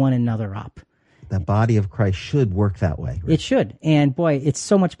building of one another up. The body of Christ should work that way. It should. And boy, it's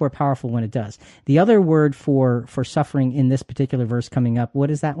so much more powerful when it does. The other word for suffering in this particular verse coming up, what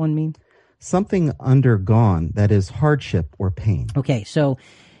does that one mean? Something undergone that is hardship or pain. Okay, so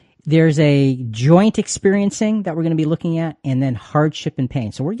there's a joint experiencing that we're going to be looking at, and then hardship and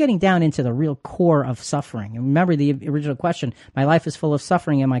pain. So we're getting down into the real core of suffering. And remember the original question, my life is full of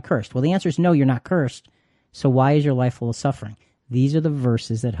suffering, am I cursed? Well, the answer is no, you're not cursed. So why is your life full of suffering? These are the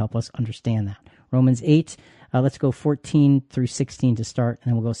verses that help us understand that. Romans 8, let's go 14 through 16 to start, and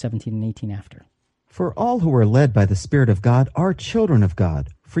then we'll go 17 and 18 after. For all who are led by the Spirit of God are children of God.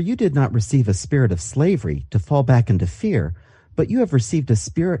 For you did not receive a spirit of slavery to fall back into fear, but you have received a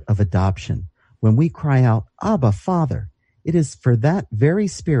spirit of adoption. When we cry out, Abba, Father, it is for that very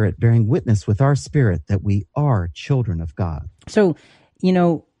Spirit bearing witness with our spirit that we are children of God. So,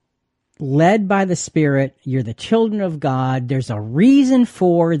 led by the Spirit, you're the children of God. There's a reason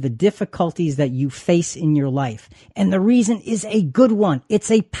for the difficulties that you face in your life. And the reason is a good one.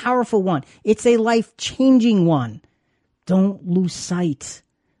 It's a powerful one. It's a life-changing one. Don't lose sight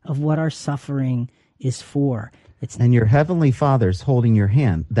of what our suffering is for. And your heavenly Father's holding your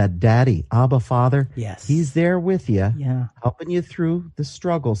hand. That daddy, Abba Father, yes, he's there with you, yeah, helping you through the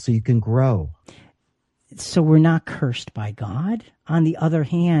struggle so you can grow. So we're not cursed by God. On the other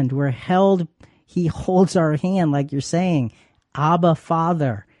hand, he holds our hand, like you're saying, Abba,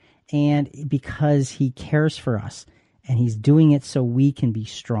 Father, and because he cares for us, and he's doing it so we can be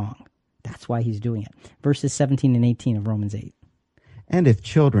strong. That's why he's doing it. Verses 17 and 18 of Romans 8. And if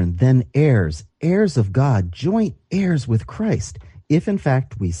children, then heirs, heirs of God, joint heirs with Christ, if in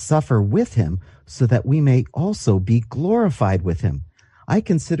fact we suffer with him, so that we may also be glorified with him. I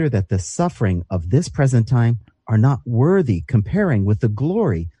consider that the suffering of this present time are not worthy comparing with the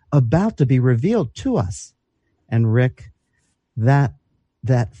glory about to be revealed to us. And Rick, that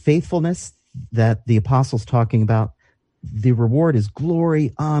faithfulness that the apostle's talking about, the reward is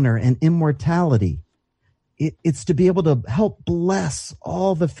glory, honor, and immortality. It's to be able to help bless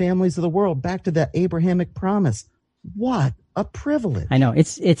all the families of the world, back to that Abrahamic promise. What a privilege. I know.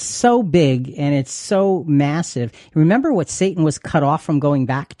 It's so big and it's so massive. Remember what Satan was cut off from going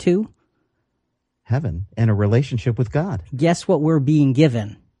back to? Heaven and a relationship with God. Guess what we're being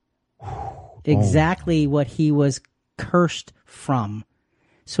given? Exactly what he was cursed from.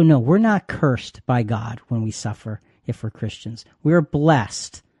 So no, we're not cursed by God when we suffer if we're Christians. We're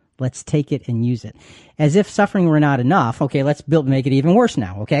blessed. Let's take it and use it. As if suffering were not enough. Okay, let's make it even worse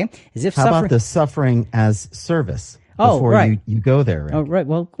now, okay? As if How about the suffering as service? Oh, right. You go there, Rick. Oh, right.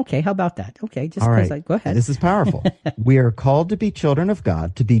 Well, okay, how about that? Okay, just all right. Go ahead. This is powerful. We are called to be children of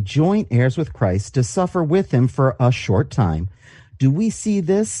God, to be joint heirs with Christ, to suffer with him for a short time. Do we see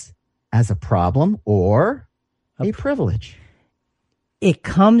this as a problem or a privilege? It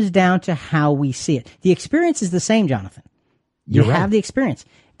comes down to how we see it. The experience is the same, Jonathan. You have the experience.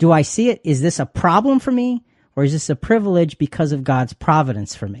 Do I see it? Is this a problem for me, or is this a privilege because of God's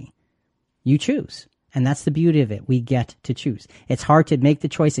providence for me? You choose. And that's the beauty of it. We get to choose. It's hard to make the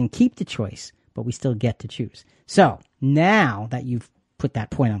choice and keep the choice, but we still get to choose. So now that you've put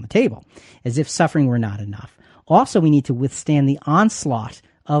that point on the table, as if suffering were not enough, also we need to withstand the onslaught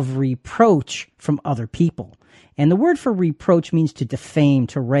of reproach from other people. And the word for reproach means to defame,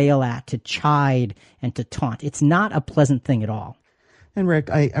 to rail at, to chide, and to taunt. It's not a pleasant thing at all. And Rick,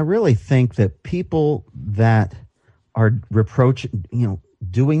 I really think that people that are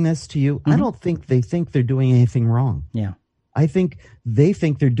doing this to you, I don't think they think they're doing anything wrong. Yeah. I think they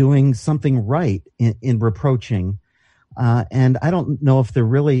think they're doing something right in reproaching. And I don't know if they're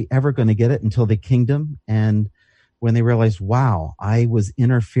really ever going to get it until the kingdom. And when they realize, wow, I was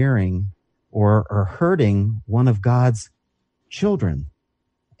interfering or hurting one of God's children,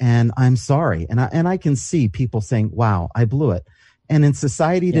 and I'm sorry. And I can see people saying, wow, I blew it. And in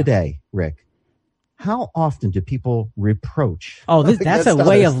society today, Rick, how often do people reproach? Oh, that's a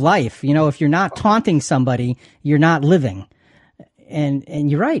way of life. If you're not taunting somebody, you're not living. And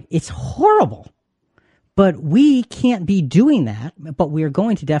you're right. It's horrible. But we can't be doing that, but we are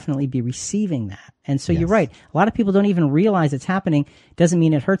going to definitely be receiving that. And so You're right. A lot of people don't even realize it's happening. Doesn't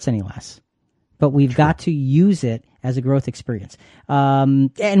mean it hurts any less. But we've got to use it as a growth experience.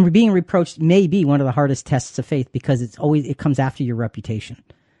 And being reproached may be one of the hardest tests of faith because it comes after your reputation.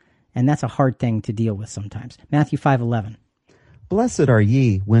 And that's a hard thing to deal with sometimes. Matthew 5:11. Blessed are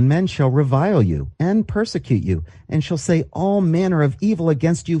ye when men shall revile you and persecute you, and shall say all manner of evil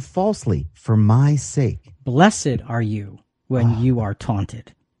against you falsely for my sake. Blessed are you when you are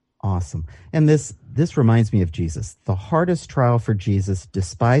taunted. Awesome. And this reminds me of Jesus. The hardest trial for Jesus,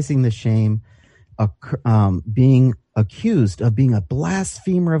 despising the shame, being accused of being a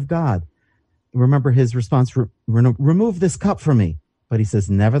blasphemer of God. remember his response, remove this cup from me. But he says,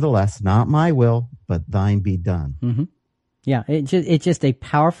 nevertheless, not my will, but thine be done. Mm-hmm. Yeah, it's just a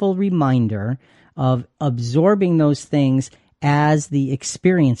powerful reminder of absorbing those things as the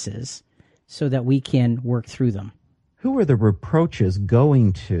experiences so that we can work through them. Who were the reproaches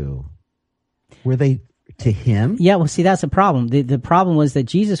going to? Were they to him? Yeah, well, see, that's the problem. The problem was that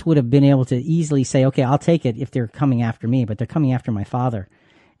Jesus would have been able to easily say, okay, I'll take it if they're coming after me, but they're coming after my Father.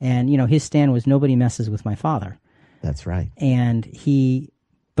 And, his stand was nobody messes with my Father. That's right.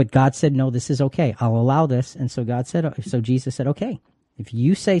 But God said, no, this is okay. I'll allow this. And so Jesus said, okay, if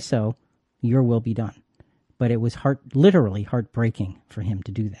you say so, your will be done. But it was literally heartbreaking for him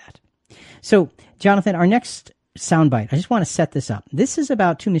to do that. So, Jonathan, our next soundbite, I just want to set this up. This is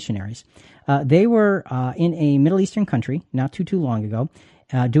about two missionaries. They were in a Middle Eastern country not too long ago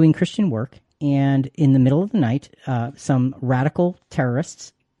doing Christian work. And in the middle of the night, some radical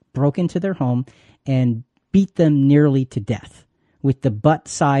terrorists broke into their home and beat them nearly to death with the butt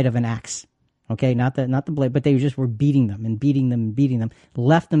side of an axe. Okay, not the blade, but they just were beating them and beating them and beating them,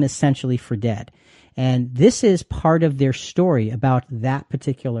 left them essentially for dead. And this is part of their story about that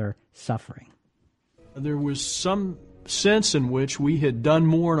particular suffering. There was some sense in which we had done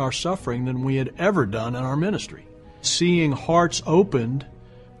more in our suffering than we had ever done in our ministry. Seeing hearts opened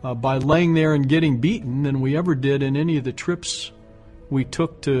by laying there and getting beaten than we ever did in any of the trips we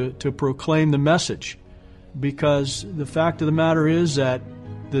took to proclaim the message. Because the fact of the matter is that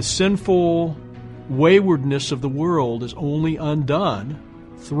the sinful waywardness of the world is only undone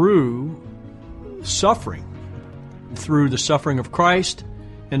through suffering, through the suffering of Christ.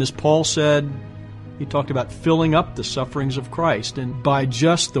 And as Paul said, he talked about filling up the sufferings of Christ. And by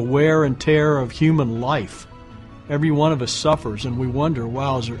just the wear and tear of human life, every one of us suffers, and we wonder,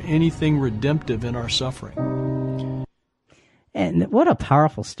 wow, is there anything redemptive in our suffering? And what a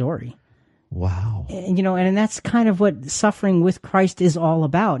powerful story. Wow. And that's kind of what suffering with Christ is all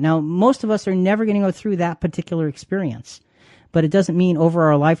about. Now, most of us are never going to go through that particular experience, but it doesn't mean over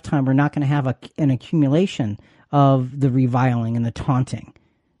our lifetime we're not going to have an accumulation of the reviling and the taunting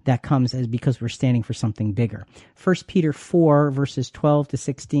that comes because we're standing for something bigger. 1 Peter 4, verses 12 to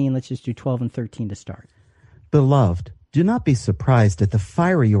 16. Let's just do 12 and 13 to start. Beloved, do not be surprised at the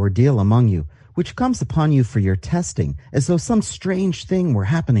fiery ordeal among you, which comes upon you for your testing, as though some strange thing were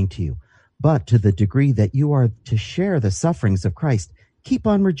happening to you. But to the degree that you are to share the sufferings of Christ, keep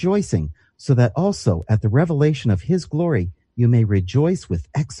on rejoicing, so that also at the revelation of his glory you may rejoice with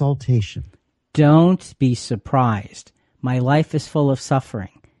exultation. Don't be surprised. My life is full of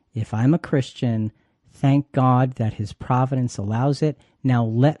suffering. If I'm a Christian, thank God that his providence allows it. Now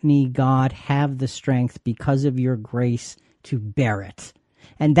let me, God, have the strength because of your grace to bear it.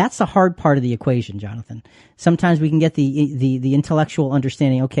 And that's the hard part of the equation, Jonathan. Sometimes we can get the intellectual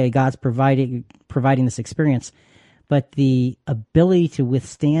understanding, okay, God's providing this experience, but the ability to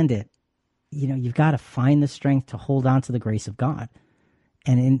withstand it, you've got to find the strength to hold on to the grace of God.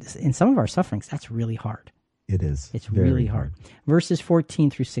 And in some of our sufferings, that's really hard. It is. It's really hard. Verses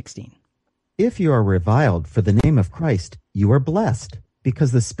 14 through 16. If you are reviled for the name of Christ, you are blessed,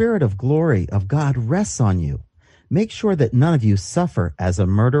 because the Spirit of glory of God rests on you. Make sure that none of you suffer as a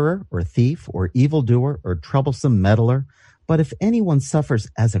murderer or thief or evildoer or troublesome meddler. But if anyone suffers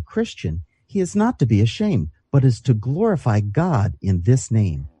as a Christian, he is not to be ashamed, but is to glorify God in this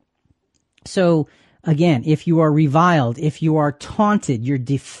name. So, again, if you are reviled, if you are taunted, you're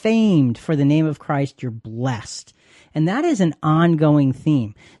defamed for the name of Christ, you're blessed. And that is an ongoing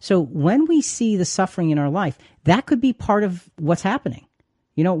theme. So when we see the suffering in our life, that could be part of what's happening.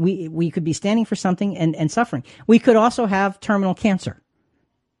 We could be standing for something and suffering. We could also have terminal cancer.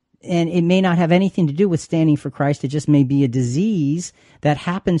 And it may not have anything to do with standing for Christ. It just may be a disease that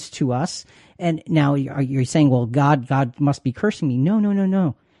happens to us. And now you're saying, well, God must be cursing me.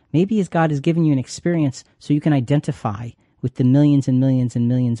 No. Maybe God has given you an experience so you can identify with the millions and millions and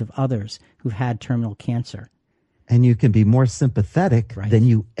millions of others who've had terminal cancer. And you can be more sympathetic than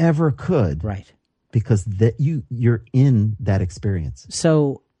you ever could. Right. Because you're in that experience.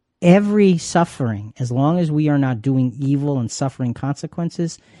 So every suffering, as long as we are not doing evil and suffering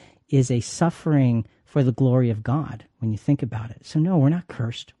consequences, is a suffering for the glory of God when you think about it. So no, we're not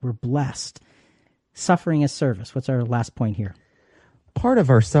cursed. We're blessed. Suffering as service. What's our last point here? Part of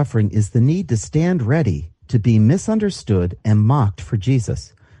our suffering is the need to stand ready to be misunderstood and mocked for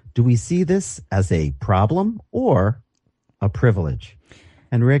Jesus. Do we see this as a problem or a privilege?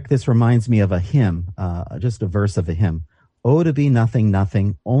 And Rick, this reminds me of a hymn, just a verse of a hymn. Oh, to be nothing,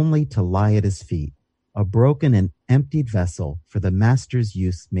 nothing, only to lie at his feet. A broken and emptied vessel for the master's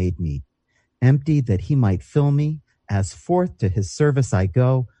use made me. Empty that he might fill me, as forth to his service I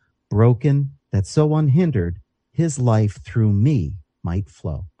go, broken that so unhindered his life through me might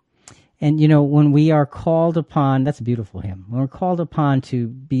flow. And, when we are called upon, that's a beautiful hymn, when we're called upon to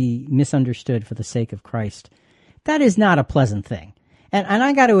be misunderstood for the sake of Christ, that is not a pleasant thing. And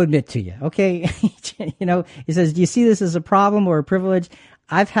I got to admit to you, okay, he says, do you see this as a problem or a privilege?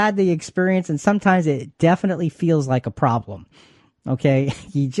 I've had the experience, and sometimes it definitely feels like a problem, okay?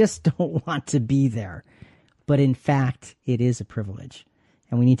 You just don't want to be there. But in fact, it is a privilege.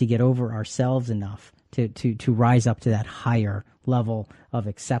 And we need to get over ourselves enough to rise up to that higher level of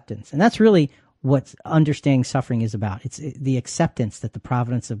acceptance. And that's really what understanding suffering is about. It's the acceptance that the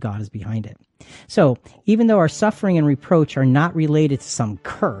providence of God is behind it. So even though our suffering and reproach are not related to some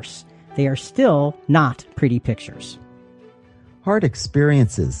curse, they are still not pretty pictures. Hard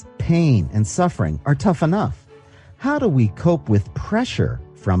experiences, pain, and suffering are tough enough. How do we cope with pressure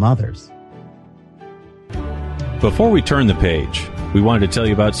from others? Before we turn the page, we wanted to tell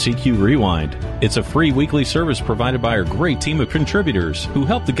you about CQ Rewind. It's a free weekly service provided by our great team of contributors who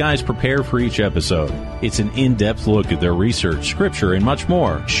help the guys prepare for each episode. It's an in-depth look at their research, scripture, and much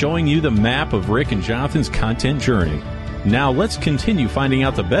more, showing you the map of Rick and Jonathan's content journey. Now let's continue finding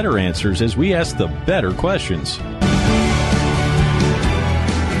out the better answers as we ask the better questions.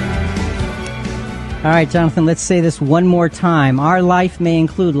 All right, Jonathan, let's say this one more time. Our life may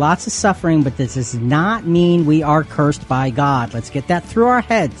include lots of suffering, but this does not mean we are cursed by God. Let's get that through our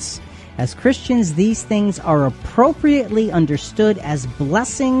heads. As Christians, these things are appropriately understood as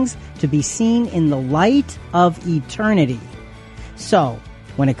blessings to be seen in the light of eternity. So,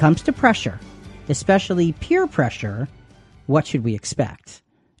 when it comes to pressure, especially peer pressure, what should we expect?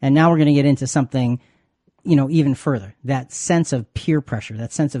 And now we're going to get into something even further, that sense of peer pressure,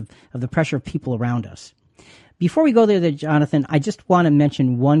 that sense of the pressure of people around us. Before we go there, Jonathan, I just want to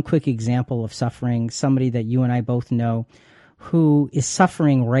mention one quick example of suffering, somebody that you and I both know who is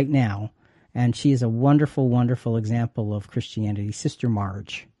suffering right now, and she is a wonderful, wonderful example of Christianity, Sister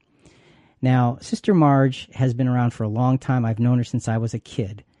Marge. Now, Sister Marge has been around for a long time. I've known her since I was a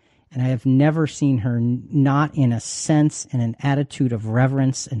kid, and I have never seen her not in a sense and an attitude of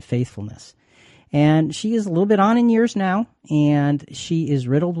reverence and faithfulness. And she is a little bit on in years now, and she is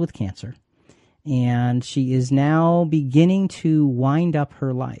riddled with cancer. And she is now beginning to wind up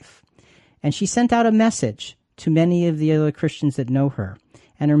her life. And she sent out a message to many of the other Christians that know her.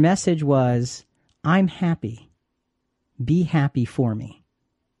 And her message was, I'm happy. Be happy for me.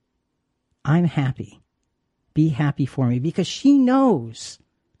 I'm happy. Be happy for me. Because she knows,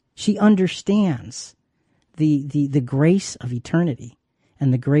 she understands the grace of eternity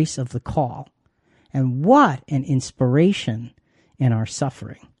and the grace of the call. And what an inspiration in our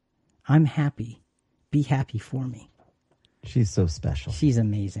suffering. I'm happy. Be happy for me. She's so special. She's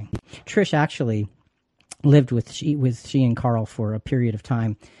amazing. Trish actually lived with she and Carl for a period of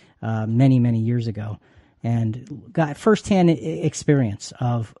time many, many years ago, and got firsthand experience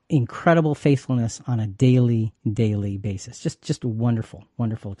of incredible faithfulness on a daily basis. Just wonderful,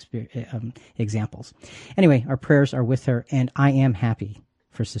 wonderful examples. Anyway, our prayers are with her, and I am happy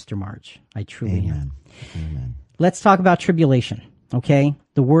for Sister Marge. I truly am. Amen. Let's talk about tribulation, okay?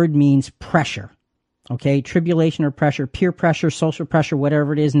 The word means pressure, okay? Tribulation or pressure, peer pressure, social pressure,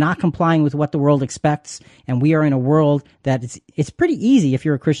 whatever it is, not complying with what the world expects. And we are in a world that it's pretty easy if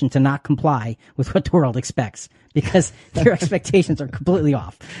you're a Christian to not comply with what the world expects because their expectations are completely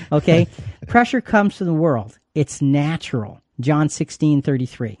off, okay? Pressure comes from the world. It's natural. John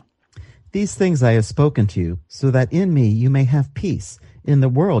 16:33. These things I have spoken to you, so that in me you may have peace. In the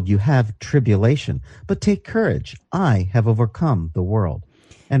world you have tribulation, but take courage. I have overcome the world.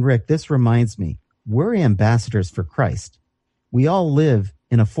 And Rick, this reminds me, we're ambassadors for Christ. We all live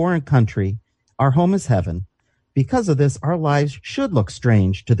in a foreign country. Our home is heaven. Because of this, our lives should look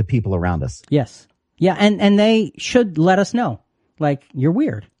strange to the people around us. Yes. Yeah, and they should let us know, like, you're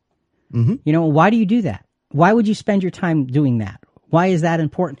weird. Mm-hmm. Why do you do that? Why would you spend your time doing that? Why is that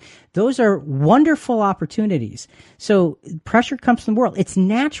important? Those are wonderful opportunities. So pressure comes from the world. It's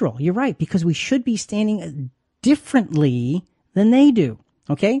natural. You're right, because we should be standing differently than they do.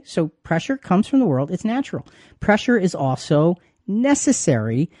 Okay? So pressure comes from the world. It's natural. Pressure is also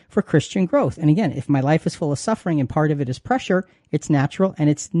necessary for Christian growth. And again, if my life is full of suffering and part of it is pressure, it's natural and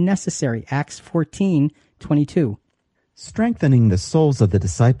it's necessary. Acts 14:22. Strengthening the souls of the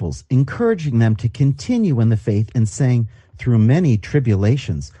disciples, encouraging them to continue in the faith, and saying, through many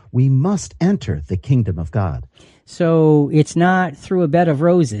tribulations, we must enter the kingdom of God. So it's not through a bed of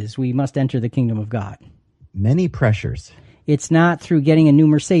roses we must enter the kingdom of God. Many pressures. It's not through getting a new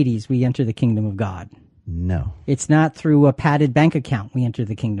Mercedes we enter the kingdom of God. No. It's not through a padded bank account we enter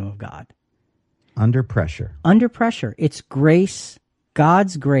the kingdom of God. Under pressure. Under pressure. It's grace,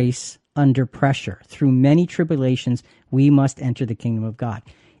 God's grace under pressure. Through many tribulations, we must enter the kingdom of God.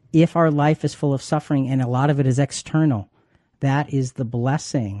 If our life is full of suffering and a lot of it is external, that is the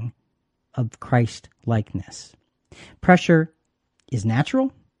blessing of Christ-likeness. Pressure is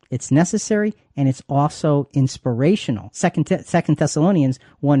natural, it's necessary, and it's also inspirational. 2 Thessalonians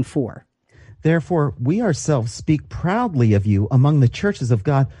 1:4. Therefore, we ourselves speak proudly of you among the churches of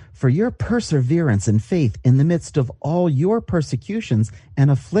God for your perseverance and faith in the midst of all your persecutions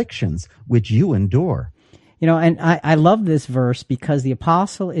and afflictions which you endure. You know, and I love this verse because the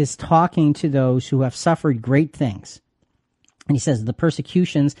apostle is talking to those who have suffered great things. And he says the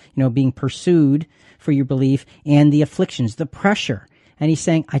persecutions, being pursued for your belief, and the afflictions, the pressure. And he's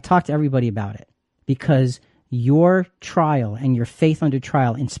saying, I talk to everybody about it because your trial and your faith under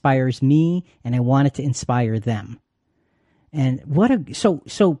trial inspires me, and I want it to inspire them. And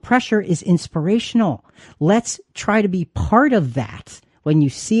so pressure is inspirational. Let's try to be part of that. When you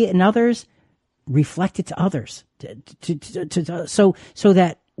see it in others, reflect it to others, so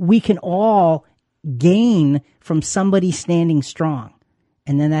that we can all gain from somebody standing strong,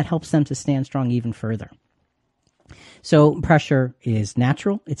 and then that helps them to stand strong even further. So pressure is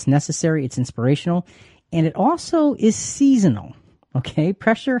natural, it's necessary, it's inspirational, and it also is seasonal. Okay,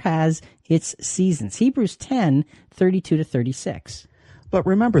 pressure has its seasons. Hebrews 10:32-36. But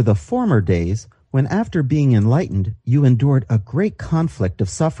remember the former days, when after being enlightened, you endured a great conflict of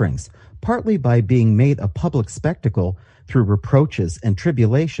sufferings, partly by being made a public spectacle through reproaches and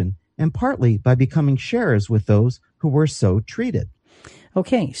tribulation, and partly by becoming sharers with those who were so treated.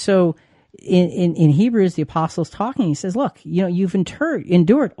 Okay, so in Hebrews, the apostle's talking. He says, look, you've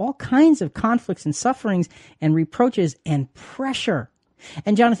endured all kinds of conflicts and sufferings and reproaches and pressure.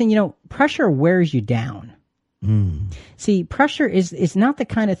 And Jonathan, pressure wears you down. See, pressure is not the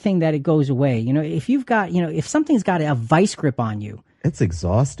kind of thing that it goes away. If you've got, if something's got a vice grip on you, it's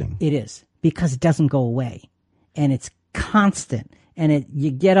exhausting. It is, because it doesn't go away, and it's constant, and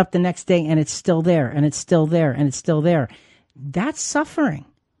you get up the next day and it's still there, and it's still there, and it's still there. That's suffering.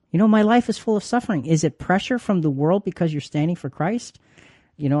 My life is full of suffering. Is it pressure from the world because you're standing for Christ?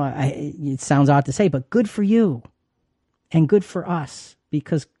 It sounds odd to say, but good for you and good for us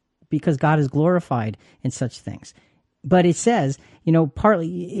because God is glorified in such things. But it says,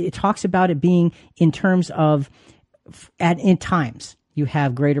 partly it talks about it being in terms of in times you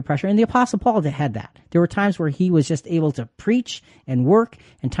have greater pressure. And the Apostle Paul had that. There were times where he was just able to preach and work,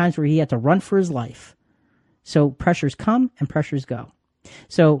 and times where he had to run for his life. So pressures come and pressures go.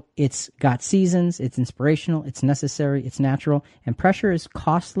 So it's got seasons, it's inspirational, it's necessary, it's natural, and pressure is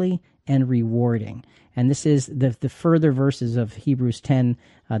costly and rewarding. And this is the further verses of Hebrews 10.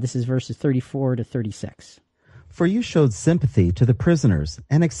 This is verses 34-36. For you showed sympathy to the prisoners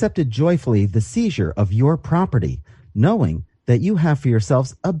and accepted joyfully the seizure of your property, knowing that you have for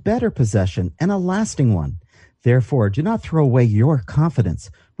yourselves a better possession and a lasting one. Therefore, do not throw away your confidence,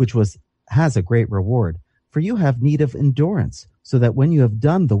 which has a great reward. For you have need of endurance, so that when you have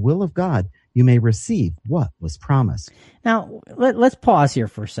done the will of God, you may receive what was promised. Now, let's pause here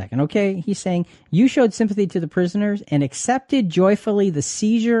for a second, okay? He's saying, you showed sympathy to the prisoners and accepted joyfully the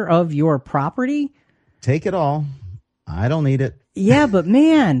seizure of your property? Take it all. I don't need it. Yeah, but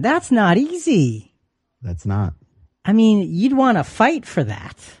man, that's not easy. That's not. I mean, you'd want to fight for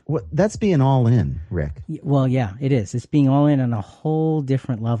that. Well, that's being all in, Rick. Well, yeah, it is. It's being all in on a whole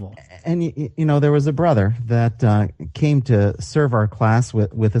different level. And, there was a brother that came to serve our class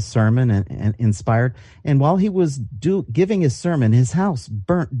with a sermon and inspired. And while he was giving his sermon, his house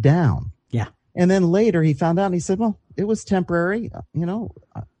burnt down. Yeah. And then later he found out and he said, well, it was temporary.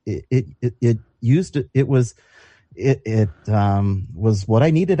 It was what I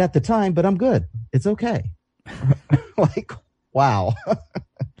needed at the time, but I'm good. It's okay. Like, wow.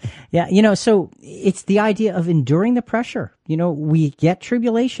 Yeah, so it's the idea of enduring the pressure. We get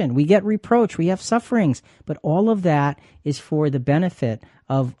tribulation, we get reproach, we have sufferings, but all of that is for the benefit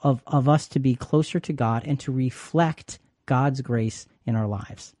of us to be closer to God and to reflect God's grace in our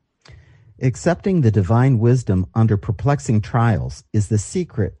lives. Accepting the divine wisdom under perplexing trials is the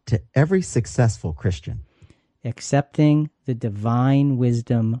secret to every successful Christian. Accepting the divine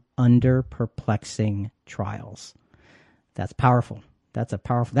wisdom under perplexing trials. That's powerful. That's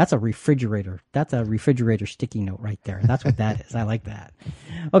a refrigerator. That's a refrigerator sticky note right there. That's what that is. I like that.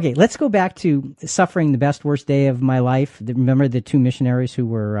 Okay, let's go back to suffering the best, worst day of my life. Remember the two missionaries who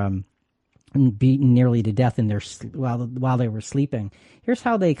were beaten nearly to death in while they were sleeping. Here's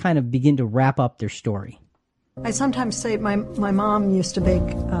how they kind of begin to wrap up their story. I sometimes say my mom used to bake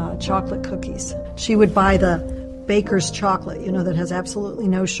chocolate cookies. She would buy the baker's chocolate, that has absolutely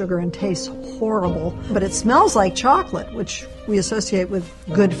no sugar and tastes horrible, but it smells like chocolate, which we associate with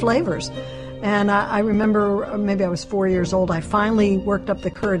good flavors. And I remember, maybe I was 4 years old, I finally worked up the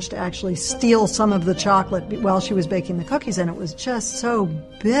courage to actually steal some of the chocolate while she was baking the cookies, and it was just so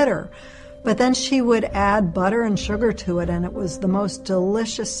bitter. But then she would add butter and sugar to it, and it was the most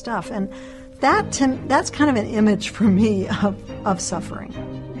delicious stuff. And that's kind of an image for me of suffering.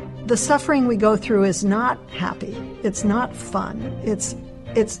 The suffering we go through is not happy. It's not fun. It's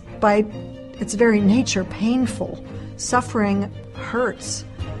by its very nature painful. Suffering hurts.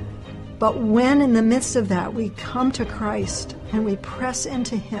 But when in the midst of that we come to Christ and we press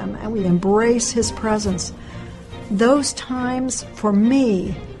into Him and we embrace His presence, those times for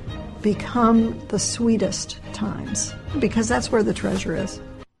me become the sweetest times, because that's where the treasure is.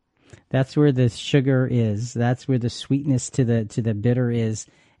 That's where the sugar is. That's where the sweetness to the bitter is,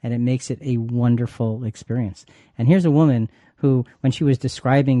 and it makes it a wonderful experience. And here's a woman who, when she was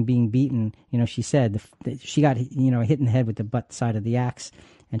describing being beaten, she said she got hit in the head with the butt side of the axe.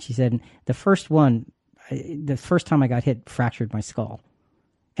 And she said, the first time I got hit, fractured my skull.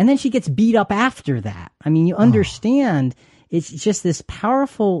 And then she gets beat up after that. I mean, you understand, it's just this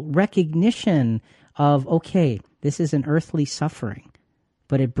powerful recognition of, okay, this is an earthly suffering,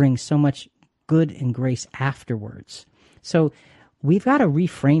 but it brings so much good and grace afterwards. So we've got to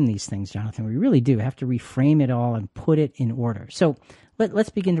reframe these things, Jonathan. We really do have to reframe it all and put it in order. So let's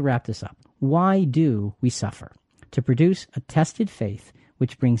begin to wrap this up. Why do we suffer? To produce a tested faith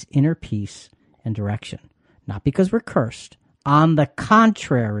which brings inner peace and direction. Not because we're cursed. On the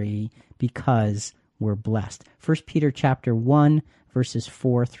contrary, because we're blessed. 1 Peter chapter 1, verses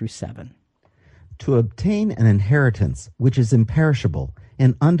 4 through 7. To obtain an inheritance which is imperishable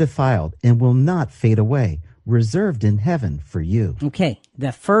and undefiled and will not fade away, reserved in heaven for you. Okay,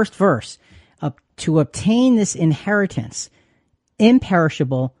 the first verse. To obtain this inheritance,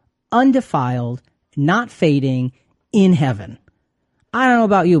 imperishable, undefiled, not fading, in heaven. I don't know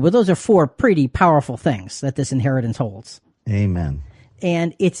about you, but those are four pretty powerful things that this inheritance holds. Amen.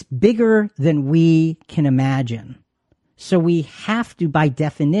 And it's bigger than we can imagine. So we have to, by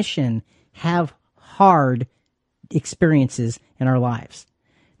definition, have hard experiences in our lives.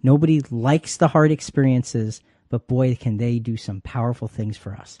 Nobody likes the hard experiences, but boy, can they do some powerful things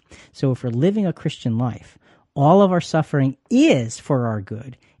for us. So if we're living a Christian life, all of our suffering is for our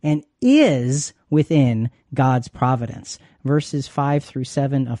good and is within God's providence. Verses 5 through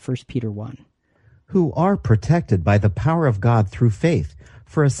 7 of 1 Peter 1. Who are protected by the power of God through faith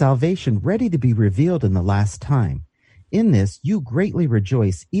for a salvation ready to be revealed in the last time. In this you greatly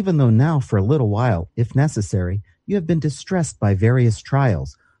rejoice, even though now for a little while, if necessary, you have been distressed by various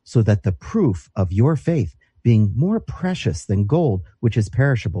trials, so that the proof of your faith, being more precious than gold, which is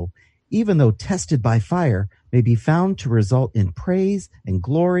perishable, even though tested by fire, may be found to result in praise and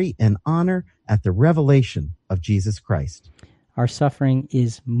glory and honor at the revelation of Jesus Christ. Our suffering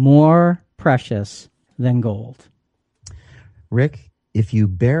is more precious than gold. Rick, if you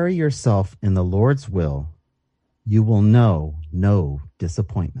bury yourself in the Lord's will, you will know no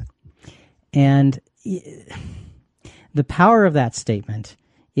disappointment. And the power of that statement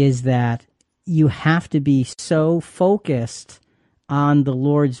is that you have to be so focused on the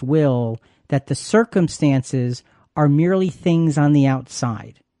Lord's will that the circumstances are merely things on the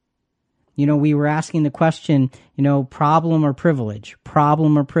outside. We were asking the question, problem or privilege,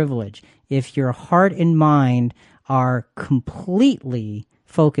 problem or privilege. If your heart and mind are completely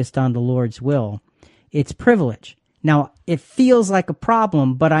focused on the Lord's will, it's privilege. Now, it feels like a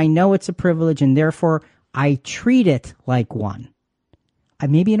problem, but I know it's a privilege, and therefore I treat it like one.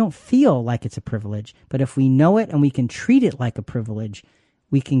 Maybe I don't feel like it's a privilege, but if we know it and we can treat it like a privilege,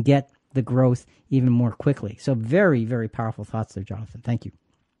 we can get the growth even more quickly. So very, very powerful thoughts there, Jonathan. Thank you.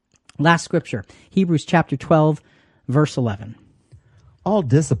 Last scripture, Hebrews chapter 12, verse 11. All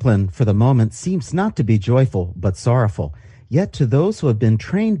discipline for the moment seems not to be joyful, but sorrowful. Yet to those who have been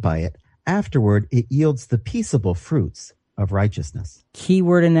trained by it, afterward it yields the peaceable fruits of righteousness. Key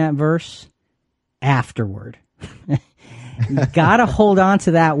word in that verse, afterward. You got to hold on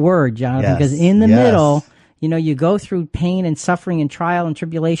to that word, Jonathan, because in the middle, you go through pain and suffering and trial and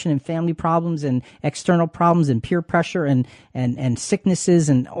tribulation and family problems and external problems and peer pressure and sicknesses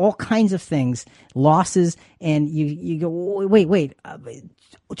and all kinds of things, losses, and you go, wait,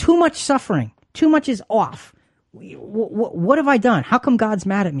 too much suffering, too much is off. What have I done? How come God's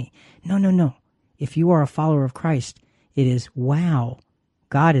mad at me? No. If you are a follower of Christ, it is, wow,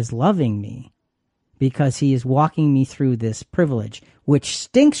 God is loving me because he is walking me through this privilege, which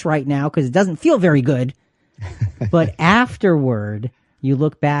stinks right now because it doesn't feel very good. But afterward, you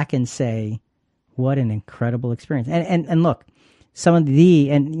look back and say, What an incredible experience. And look, some of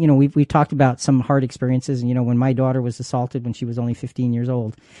we've talked about some hard experiences. And, when my daughter was assaulted when she was only 15 years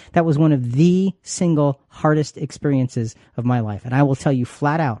old, that was one of the single hardest experiences of my life. And I will tell you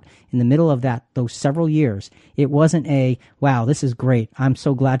flat out, in the middle of those several years, it wasn't wow, this is great, I'm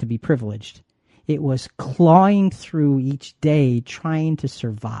so glad to be privileged. It was clawing through each day, trying to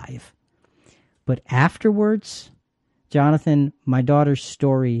survive. But afterwards, Jonathan, my daughter's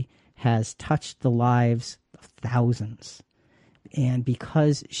story has touched the lives of thousands. And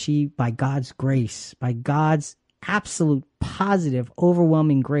because she, by God's grace, by God's absolute, positive,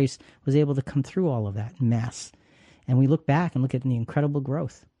 overwhelming grace, was able to come through all of that mess. And we look back and look at the incredible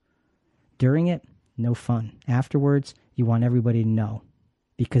growth. During it, no fun. Afterwards, you want everybody to know,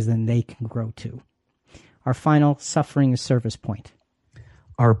 because then they can grow too. Our final suffering is service point.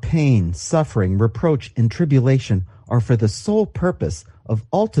 Our pain, suffering, reproach, and tribulation are for the sole purpose of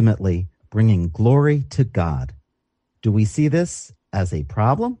ultimately bringing glory to God. Do we see this as a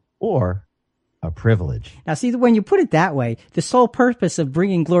problem or a privilege? Now, see, when you put it that way, the sole purpose of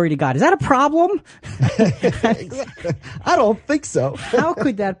bringing glory to God, is that a problem? I don't think so. How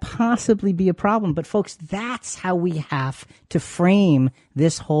could that possibly be a problem? But folks, that's how we have to frame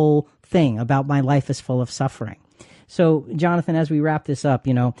this whole thing about my life is full of suffering. So, Jonathan, as we wrap this up,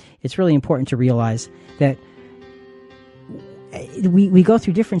 it's really important to realize that we go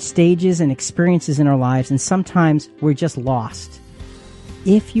through different stages and experiences in our lives, and sometimes we're just lost.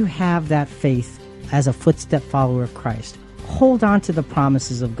 If you have that faith as a footstep follower of Christ, hold on to the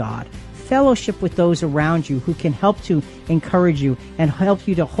promises of God. Fellowship with those around you who can help to encourage you and help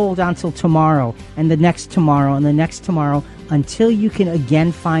you to hold on till tomorrow and the next tomorrow and the next tomorrow, until you can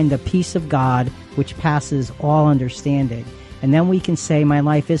again find the peace of God which passes all understanding. And then we can say, my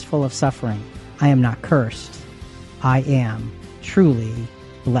life is full of suffering. I am not cursed. I am truly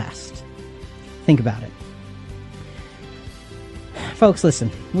blessed. Think about it. Folks,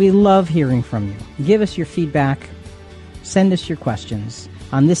 listen, we love hearing from you. Give us your feedback. Send us your questions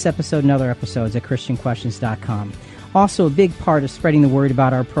on this episode and other episodes at ChristianQuestions.com. Also, a big part of spreading the word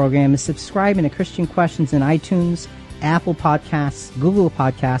about our program is subscribing to Christian Questions in iTunes, Apple Podcasts, Google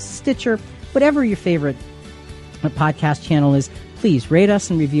Podcasts, Stitcher, whatever your favorite podcast channel is. Please rate us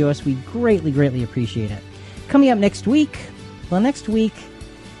and review us. We greatly, greatly appreciate it. Coming up next week,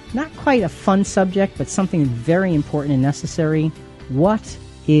 not quite a fun subject, but something very important and necessary. What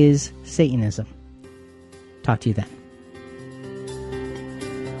is Satanism? Talk to you then.